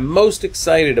one that I'm most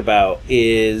excited about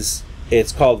is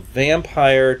it's called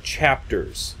Vampire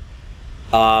Chapters.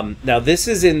 Now this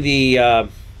is in the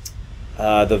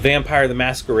Vampire the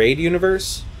Masquerade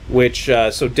universe, which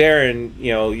so Darren,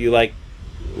 you like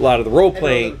a lot of the role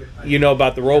playing. You know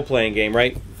about the role playing game,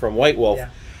 right? From White Wolf,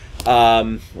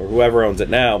 or whoever owns it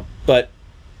now. But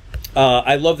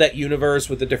I love that universe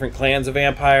with the different clans of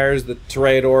vampires, the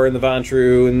Toreador and the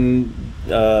Ventrue and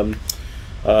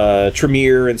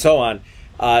Tremere and so on.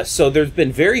 So there's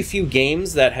been very few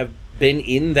games that have been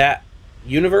in that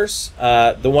universe.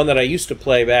 The one that I used to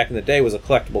play back in the day was a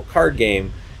collectible card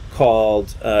game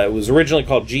called, it was originally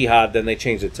called Jihad, then they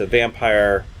changed it to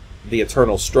Vampire the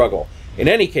Eternal Struggle. In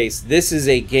any case, this is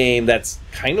a game that's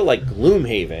kind of like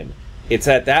Gloomhaven. It's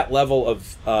at that level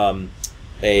of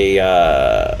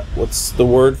what's the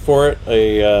word for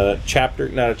it? Chapter,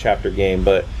 not a chapter game,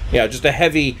 but just a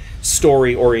heavy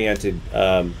story-oriented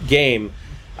game.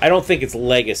 I don't think it's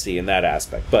legacy in that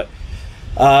aspect, but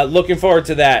looking forward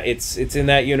to that. It's in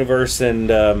that universe, and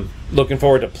looking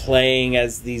forward to playing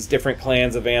as these different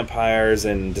clans of vampires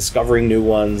and discovering new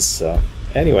ones. So,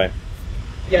 anyway.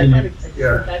 Yeah, I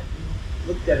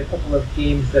looked at a couple of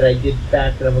games that I did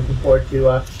back that I'm looking forward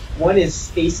to. One is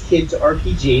Space Kids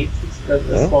RPG. It's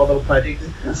a small little project.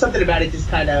 Something about it just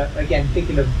kind of, again,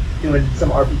 thinking of doing some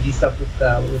RPG stuff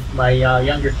with my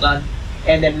younger son.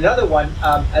 And then another one,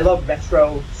 I love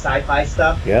retro sci-fi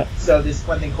stuff. Yeah. So this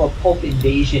one thing called Pulp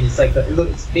Invasion. It's like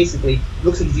it's basically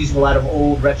looks like it's using a lot of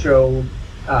old retro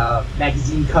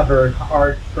magazine cover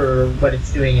art for what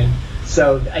it's doing, and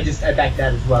so I backed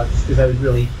that as well, just because I was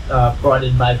really brought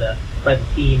in by the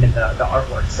theme and the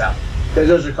artwork. So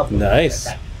those are a couple. Nice.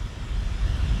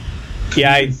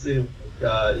 Yeah, I see.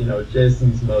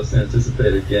 Jason's most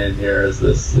anticipated game here is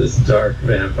this dark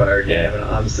vampire game, and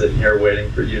I'm sitting here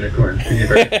waiting for Unicorn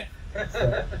Fever.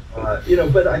 So,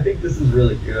 but I think this is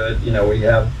really good.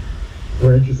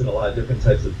 We're interested in a lot of different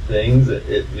types of things.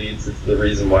 It's the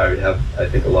reason why we have, I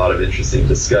think, a lot of interesting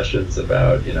discussions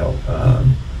about,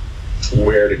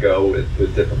 where to go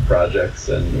with different projects,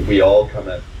 and we all come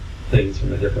at things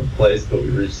from a different place, but we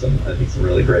reach some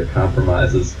really great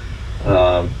compromises.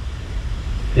 I'll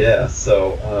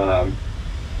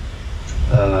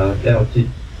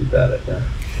keep at it. Yeah.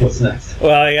 What's next?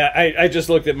 Well, I just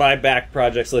looked at my back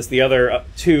projects list. The other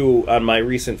two on my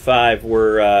recent 5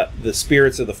 were the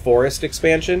Spirits of the Forest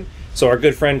expansion. So our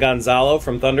good friend Gonzalo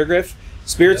from Thundergriff.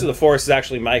 Spirits of the Forest is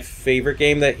actually my favorite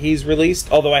game that he's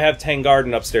released, although I have Tang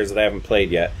Garden upstairs that I haven't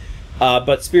played yet.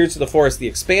 But Spirits of the Forest, the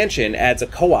expansion, adds a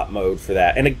co-op mode for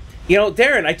that. And,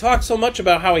 Darren, I talk so much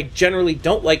about how I generally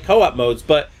don't like co-op modes,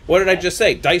 but what did I just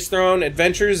say? Dice Throne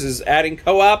Adventures is adding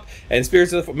co-op, and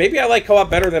Spirits of the Forest. Maybe I like co-op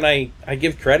better than I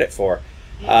give credit for.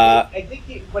 I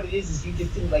think what it is you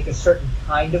just didn't like a certain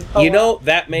kind of co-op.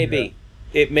 That may be.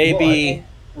 It may be.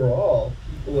 Overall,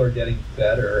 people are getting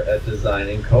better at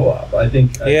designing co-op. I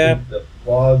think the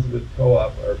flaws with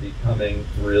co-op are becoming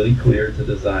really clear to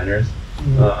designers.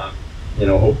 Mm-hmm.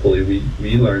 Hopefully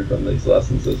we learn from these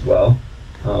lessons as well.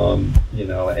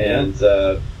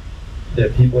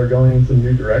 That people are going in some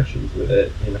new directions with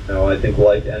it. I think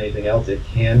like anything else, it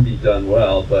can be done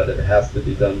well, but it has to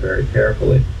be done very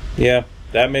carefully. Yeah,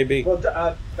 that may be. Well,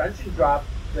 Dungeon Drop,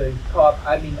 the co-op,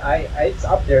 it's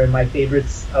up there in my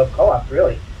favorites of co-op,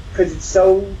 really, because it's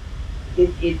so,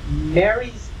 it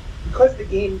marries, because the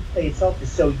gameplay itself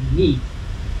is so unique,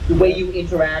 the way you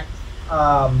interact,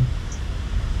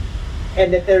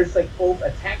 and that there's like both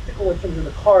a tactical in terms of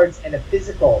the cards and a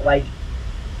physical. Like,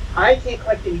 I can't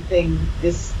collect anything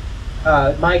this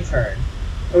my turn,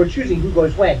 and we're choosing who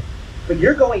goes when, but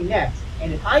you're going next,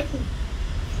 and if I can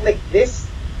flick this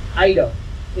item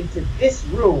into this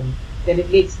room, then it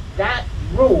makes that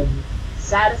room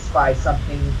satisfy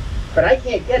something, but I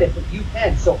can't get it, but you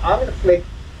can, so I'm going to flick,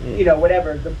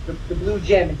 whatever, the blue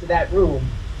gem into that room,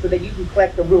 so that you can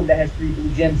collect a room that has 3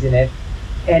 blue gems in it,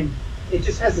 and it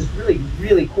just has this really,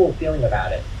 really cool feeling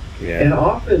about it. Yeah. And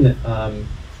often,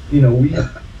 we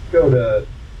go to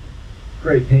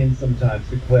great pains sometimes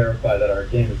to clarify that our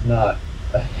game is not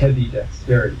a heavy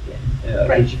dexterity game.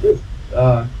 Right. Which is,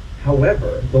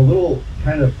 however, the little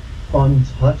kind of fun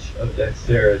touch of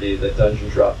dexterity that Dungeon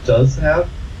Drop does have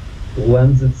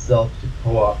lends itself to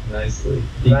co-op nicely.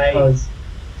 Because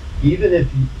even if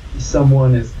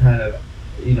someone is kind of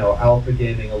alpha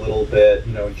gaming a little bit,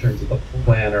 in terms of the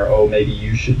planner. Oh, maybe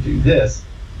you should do this.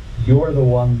 You're the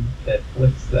one that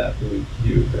flips that blue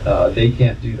cube. They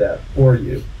can't do that for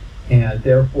you. And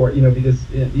therefore,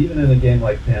 because even in a game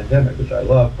like Pandemic, which I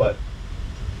love, but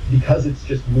because it's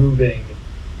just moving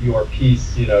your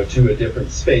piece, to a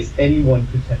different space, anyone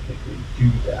could technically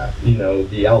do that.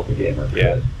 The alpha gamer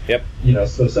could. Yeah. Yep.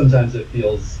 So sometimes it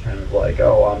feels kind of like,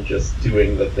 oh, I'm just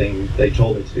doing the thing they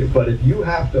told me to do. But if you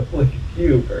have to flick a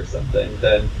cube or something,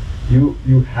 then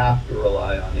you have to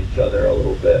rely on each other a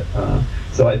little bit.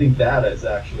 So I think that is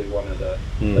actually one of the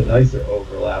nicer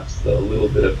overlaps, the little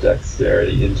bit of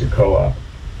dexterity into co-op.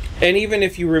 And even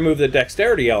if you remove the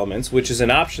dexterity elements, which is an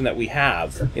option that we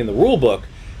have in the rule book,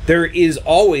 there is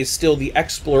always still the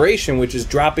exploration, which is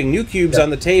dropping new cubes on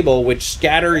the table, which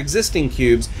scatter existing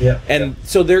cubes.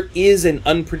 So there is an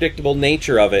unpredictable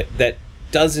nature of it that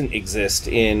doesn't exist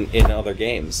in other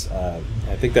games.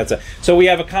 I think that's so we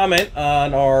have a comment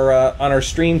on our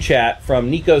stream chat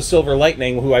from Nico Silver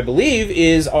Lightning, who I believe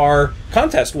is our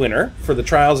contest winner for the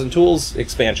Trials and Tools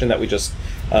expansion that we just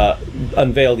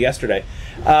unveiled yesterday.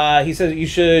 He says you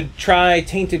should try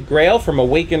Tainted Grail from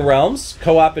Awaken Realms,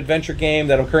 co-op adventure game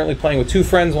that I'm currently playing with 2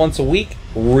 friends once a week.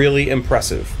 Really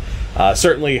impressive.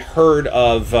 Certainly heard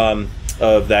of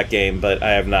that game, but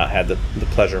I have not had the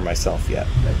pleasure myself yet.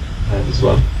 As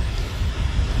well.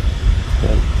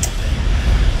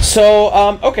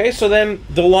 So, okay, so then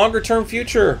the longer term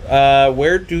future,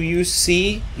 where do you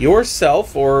see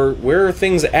yourself, or where are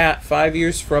things at 5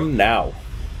 years from now?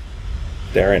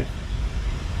 Darren.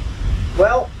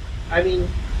 Well, I mean,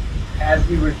 as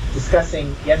we were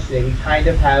discussing yesterday, we kind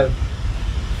of have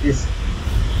this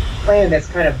plan that's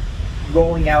kind of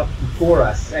rolling out before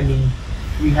us. I mean,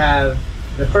 we have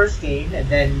the first game, and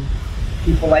then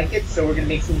people like it, so we're going to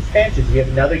make some expansions. We have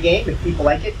another game. If people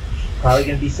like it, probably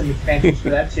going to be some expansions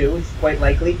for that too. It's quite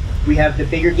likely. We have the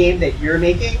bigger game that you're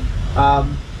making.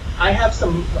 I have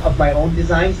some of my own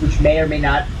designs, which may or may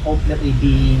not ultimately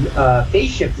be phase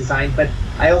shift design, but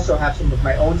I also have some of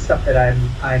my own stuff that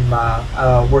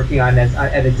I'm working on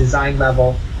at a design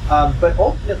level. But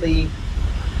ultimately,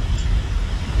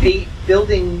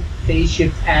 building phase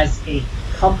shift as a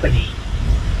company,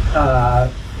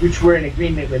 which we're in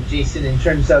agreement with Jason in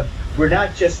terms of we're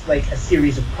not just like a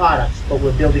series of products, but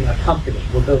we're building a company.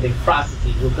 We're building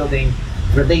processes. We're building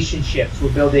relationships.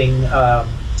 We're building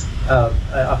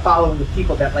a following of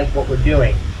people that like what we're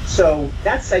doing. So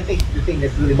that's, I think, the thing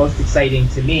that's really most exciting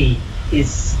to me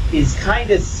is kind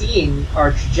of seeing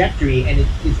our trajectory, and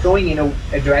it's going in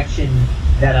a direction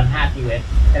that I'm happy with,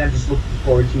 and I'm just looking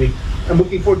forward to it. I'm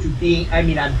looking forward to being, I'm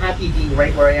happy being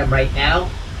right where I am right now,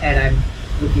 and I'm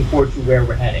looking forward to where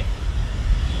we're heading.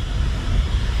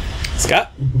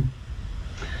 Scott?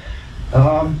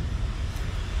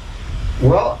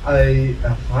 Well,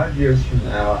 5 years from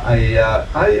now,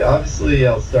 I obviously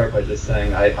I'll start by just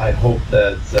saying I hope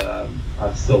that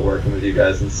I'm still working with you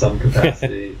guys in some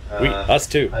capacity. Us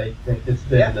too. I think it's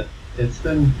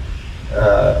been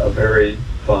a very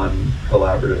fun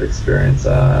collaborative experience,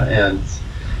 and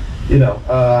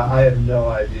I have no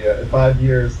idea. In 5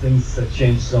 years, things have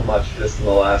changed so much just in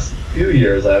the last few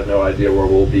years. I have no idea where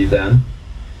we'll be then.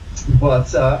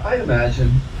 But I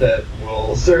imagine that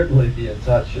we'll certainly be in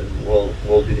touch, and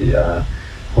we'll be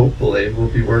hopefully we'll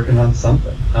be working on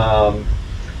something.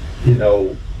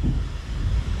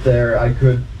 There I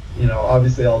could,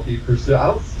 obviously I'll be pursuing.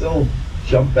 I'll still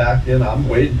jump back in. I'm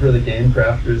waiting for the Game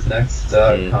Crafters next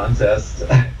contest.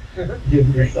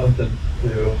 Give me something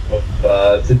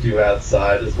to do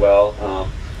outside as well.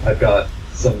 I've got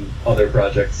some other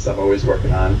projects I'm always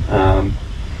working on,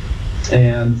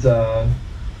 and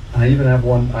I even have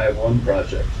one. I have one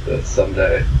project that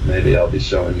someday maybe I'll be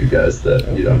showing you guys that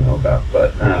you don't know about,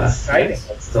 but exciting.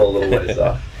 It's still a little ways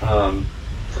off.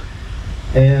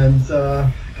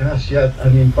 Gosh, yeah.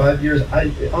 5 years. I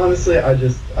honestly,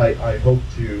 I hope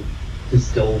to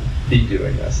still be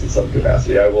doing this in some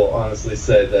capacity. I will honestly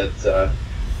say that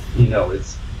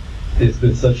it's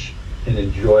been such an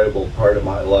enjoyable part of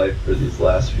my life for these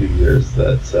last few years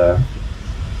that.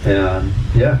 And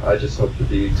yeah, I just hope to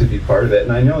be part of it,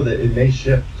 and I know that it may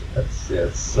shift at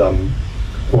some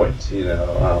point,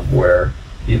 where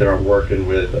either I'm working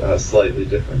with a slightly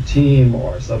different team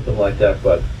or something like that.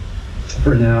 But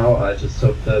for now, I just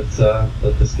hope that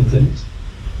this continues.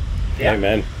 Yeah.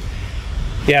 Amen.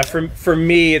 Yeah, for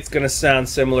me, it's going to sound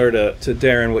similar to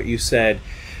Darren, what you said.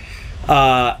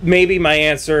 Maybe my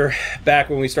answer back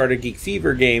when we started Geek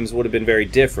Fever Games would have been very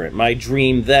different. My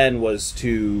dream then was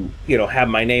to, have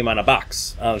my name on a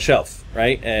box on a shelf,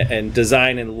 right, and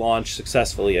design and launch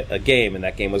successfully a game. And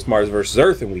that game was Mars vs.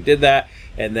 Earth, and we did that.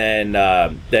 And then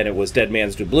it was Dead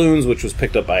Man's Doubloons, which was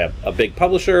picked up by a big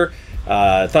publisher,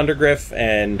 Thundergriff,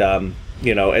 and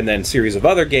and then a series of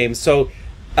other games. So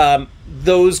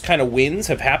those kind of wins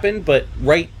have happened, but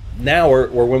right now,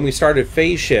 or when we started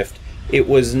Phase Shift, it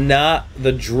was not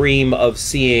the dream of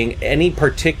seeing any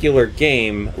particular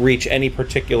game reach any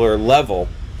particular level.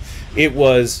 It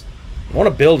was, I want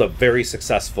to build a very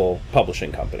successful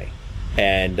publishing company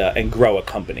and grow a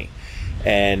company.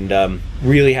 And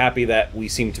really happy that we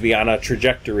seem to be on a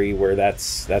trajectory where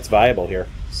that's viable here.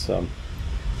 So,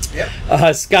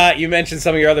 yeah. Scott, you mentioned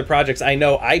some of your other projects. I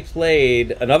know I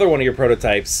played another one of your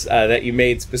prototypes that you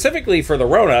made specifically for the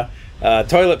Rona.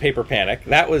 Toilet Paper Panic.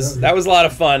 That was a lot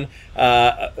of fun.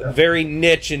 Very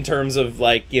niche in terms of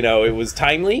it was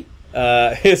timely.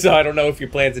 So I don't know if you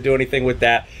plan to do anything with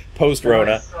that post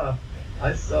Rona.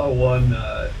 I saw one.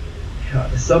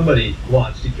 Somebody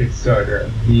launched a Kickstarter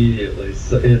immediately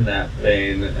in that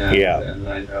vein, and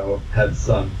I know had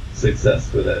some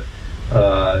success with it.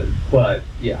 But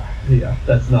yeah,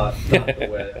 that's not the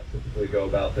way I typically go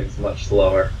about things. Much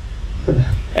slower.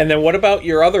 And then what about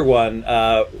your other one?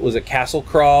 Was it Castle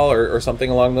Crawl or something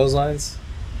along those lines?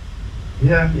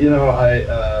 Yeah,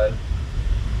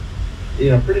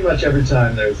 pretty much every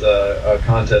time there's a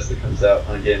contest that comes out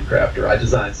on Game Crafter, I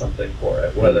design something for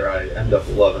it, whether I end up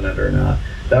loving it or not.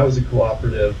 That was a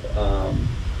cooperative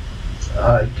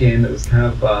game that was kind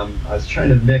of, I was trying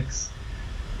to mix,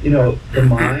 The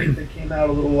Mind that came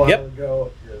out a little while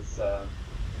ago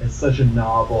is such a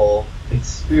novel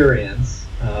experience.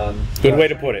 Good way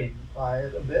to put it. By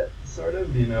it a bit, sort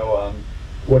of.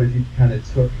 What if you kind of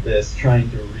took this,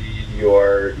 trying to read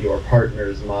your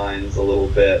partner's minds a little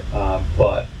bit,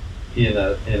 but in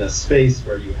a space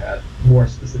where you had more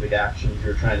specific actions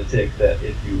you're trying to take. That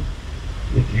if you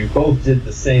both did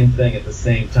the same thing at the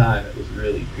same time, it was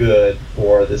really good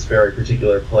for this very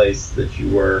particular place that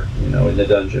you were, in the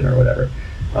dungeon or whatever.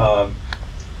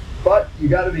 But you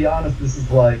got to be honest. This is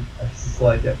like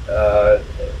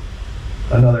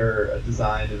another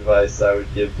design advice I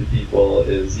would give to people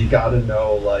is you got to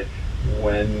know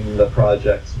when the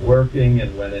project's working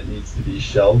and when it needs to be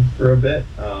shelved for a bit.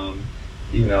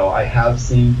 I have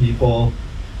seen people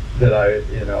that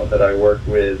I work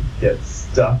with get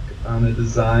stuck on a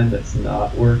design that's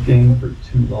not working for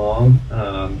too long.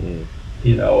 I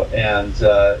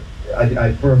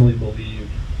firmly believe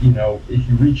if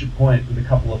you reach a point with a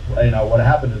couple of what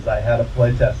happened is I had a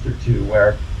playtest or two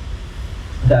where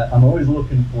that I'm always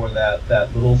looking for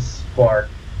that little spark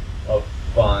of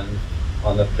fun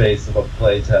on the face of a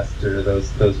playtester.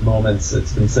 Those moments.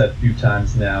 It's been said a few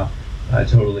times now. I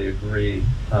totally agree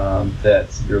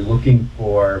that you're looking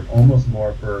for almost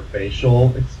more for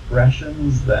facial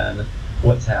expressions than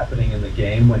what's happening in the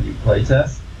game when you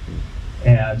playtest.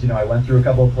 And I went through a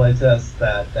couple of playtests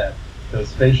that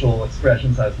those facial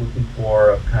expressions I was looking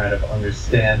for of kind of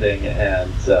understanding and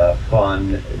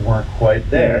fun weren't quite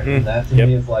there. Mm-hmm. And that to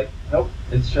me is nope,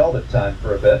 it's shelved it time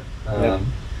for a bit.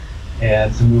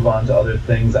 And to move on to other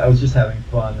things, I was just having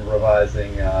fun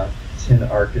revising Tin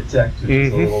Architect, which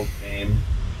is a little game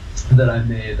that I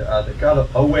made that got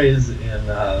a ways in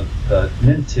the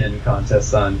Mint Tin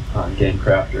contest on Game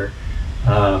Crafter.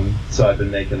 So I've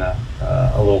been making a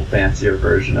little fancier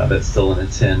version of it, still in a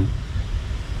tin.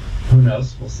 Who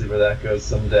knows? We'll see where that goes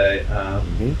someday.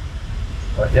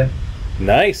 But yeah.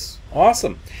 Nice,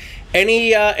 awesome.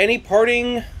 Any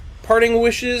parting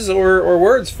wishes or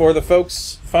words for the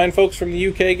fine folks from the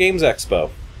UK Games Expo?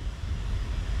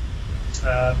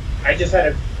 I just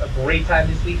had a great time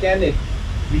this weekend. It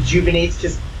rejuvenates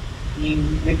just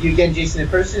being with you again, Jason, in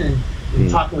person, and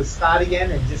talking with Scott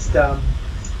again, and just not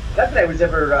that I was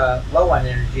ever low on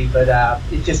energy, but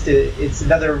it's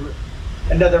another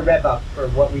rev up for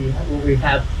what we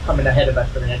have coming ahead of us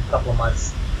for the next couple of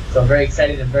months. So I'm very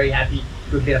excited and very happy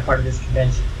to have been a part of this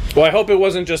convention. Well, I hope it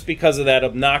wasn't just because of that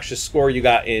obnoxious score you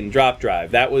got in Drop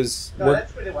Drive. That's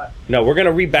what it was. No, we're going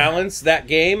to rebalance that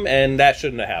game, and that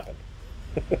shouldn't have happened.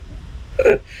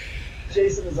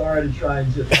 Jason is already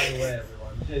trying to, by the way,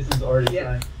 everyone, Jason's already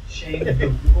trying to change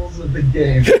the rules of the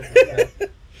game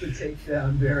to take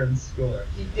down Baron's score.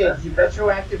 He did. He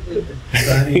retroactively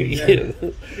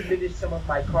diminished some of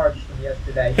my cards from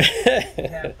yesterday to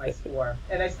have my score,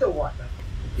 and I still won.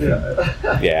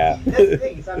 Yeah. That's the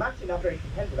thing, is I'm actually not very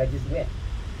competitive. I just win.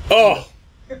 Oh!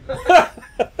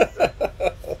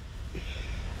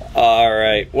 All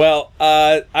right. Well,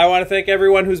 I want to thank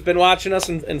everyone who's been watching us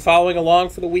and following along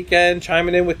for the weekend,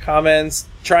 chiming in with comments,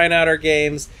 trying out our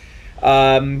games.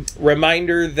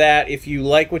 Reminder that if you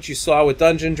like what you saw with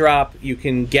Dungeon Drop, you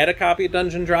can get a copy of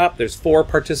Dungeon Drop. There's 4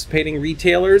 participating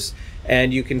retailers,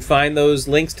 and you can find those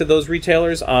links to those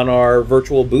retailers on our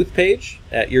virtual booth page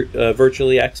at your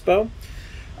Virtually Expo.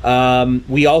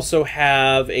 We also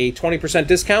have a 20%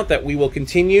 discount that we will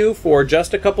continue for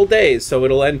just a couple days, so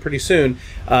it'll end pretty soon.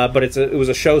 But it was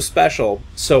a show special.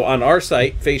 So on our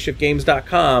site,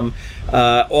 phaseshiftgames.com,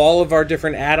 all of our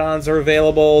different add-ons are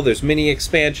available. There's mini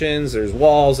expansions, there's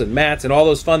walls and mats, and all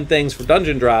those fun things for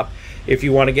Dungeon Drop. If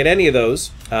you want to get any of those,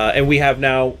 and we have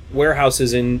now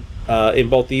warehouses in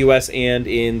both the U.S. and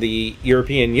in the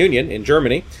European Union in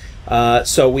Germany,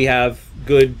 so we have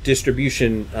good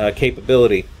distribution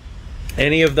capability.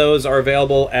 Any of those are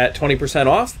available at 20%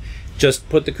 off. Just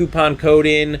put the coupon code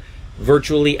in,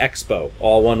 Virtually Expo,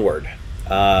 all one word.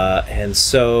 And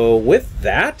so with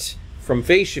that, from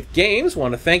Phase Shift Games,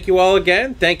 want to thank you all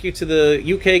again. Thank you to the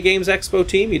UK Games Expo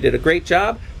team. You did a great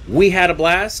job. We had a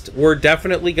blast. We're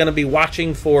definitely going to be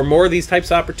watching for more of these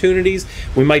types of opportunities.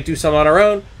 We might do some on our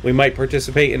own. We might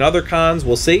participate in other cons.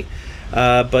 We'll see.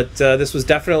 But this was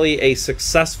definitely a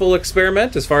successful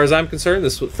experiment as far as I'm concerned.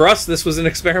 For us, this was an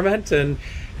experiment, and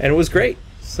it was great.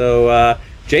 So,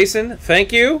 Jason,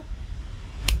 thank you.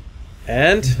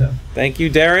 And thank you,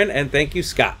 Darren, and thank you,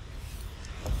 Scott.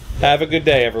 Have a good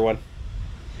day, everyone.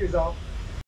 Cheers all.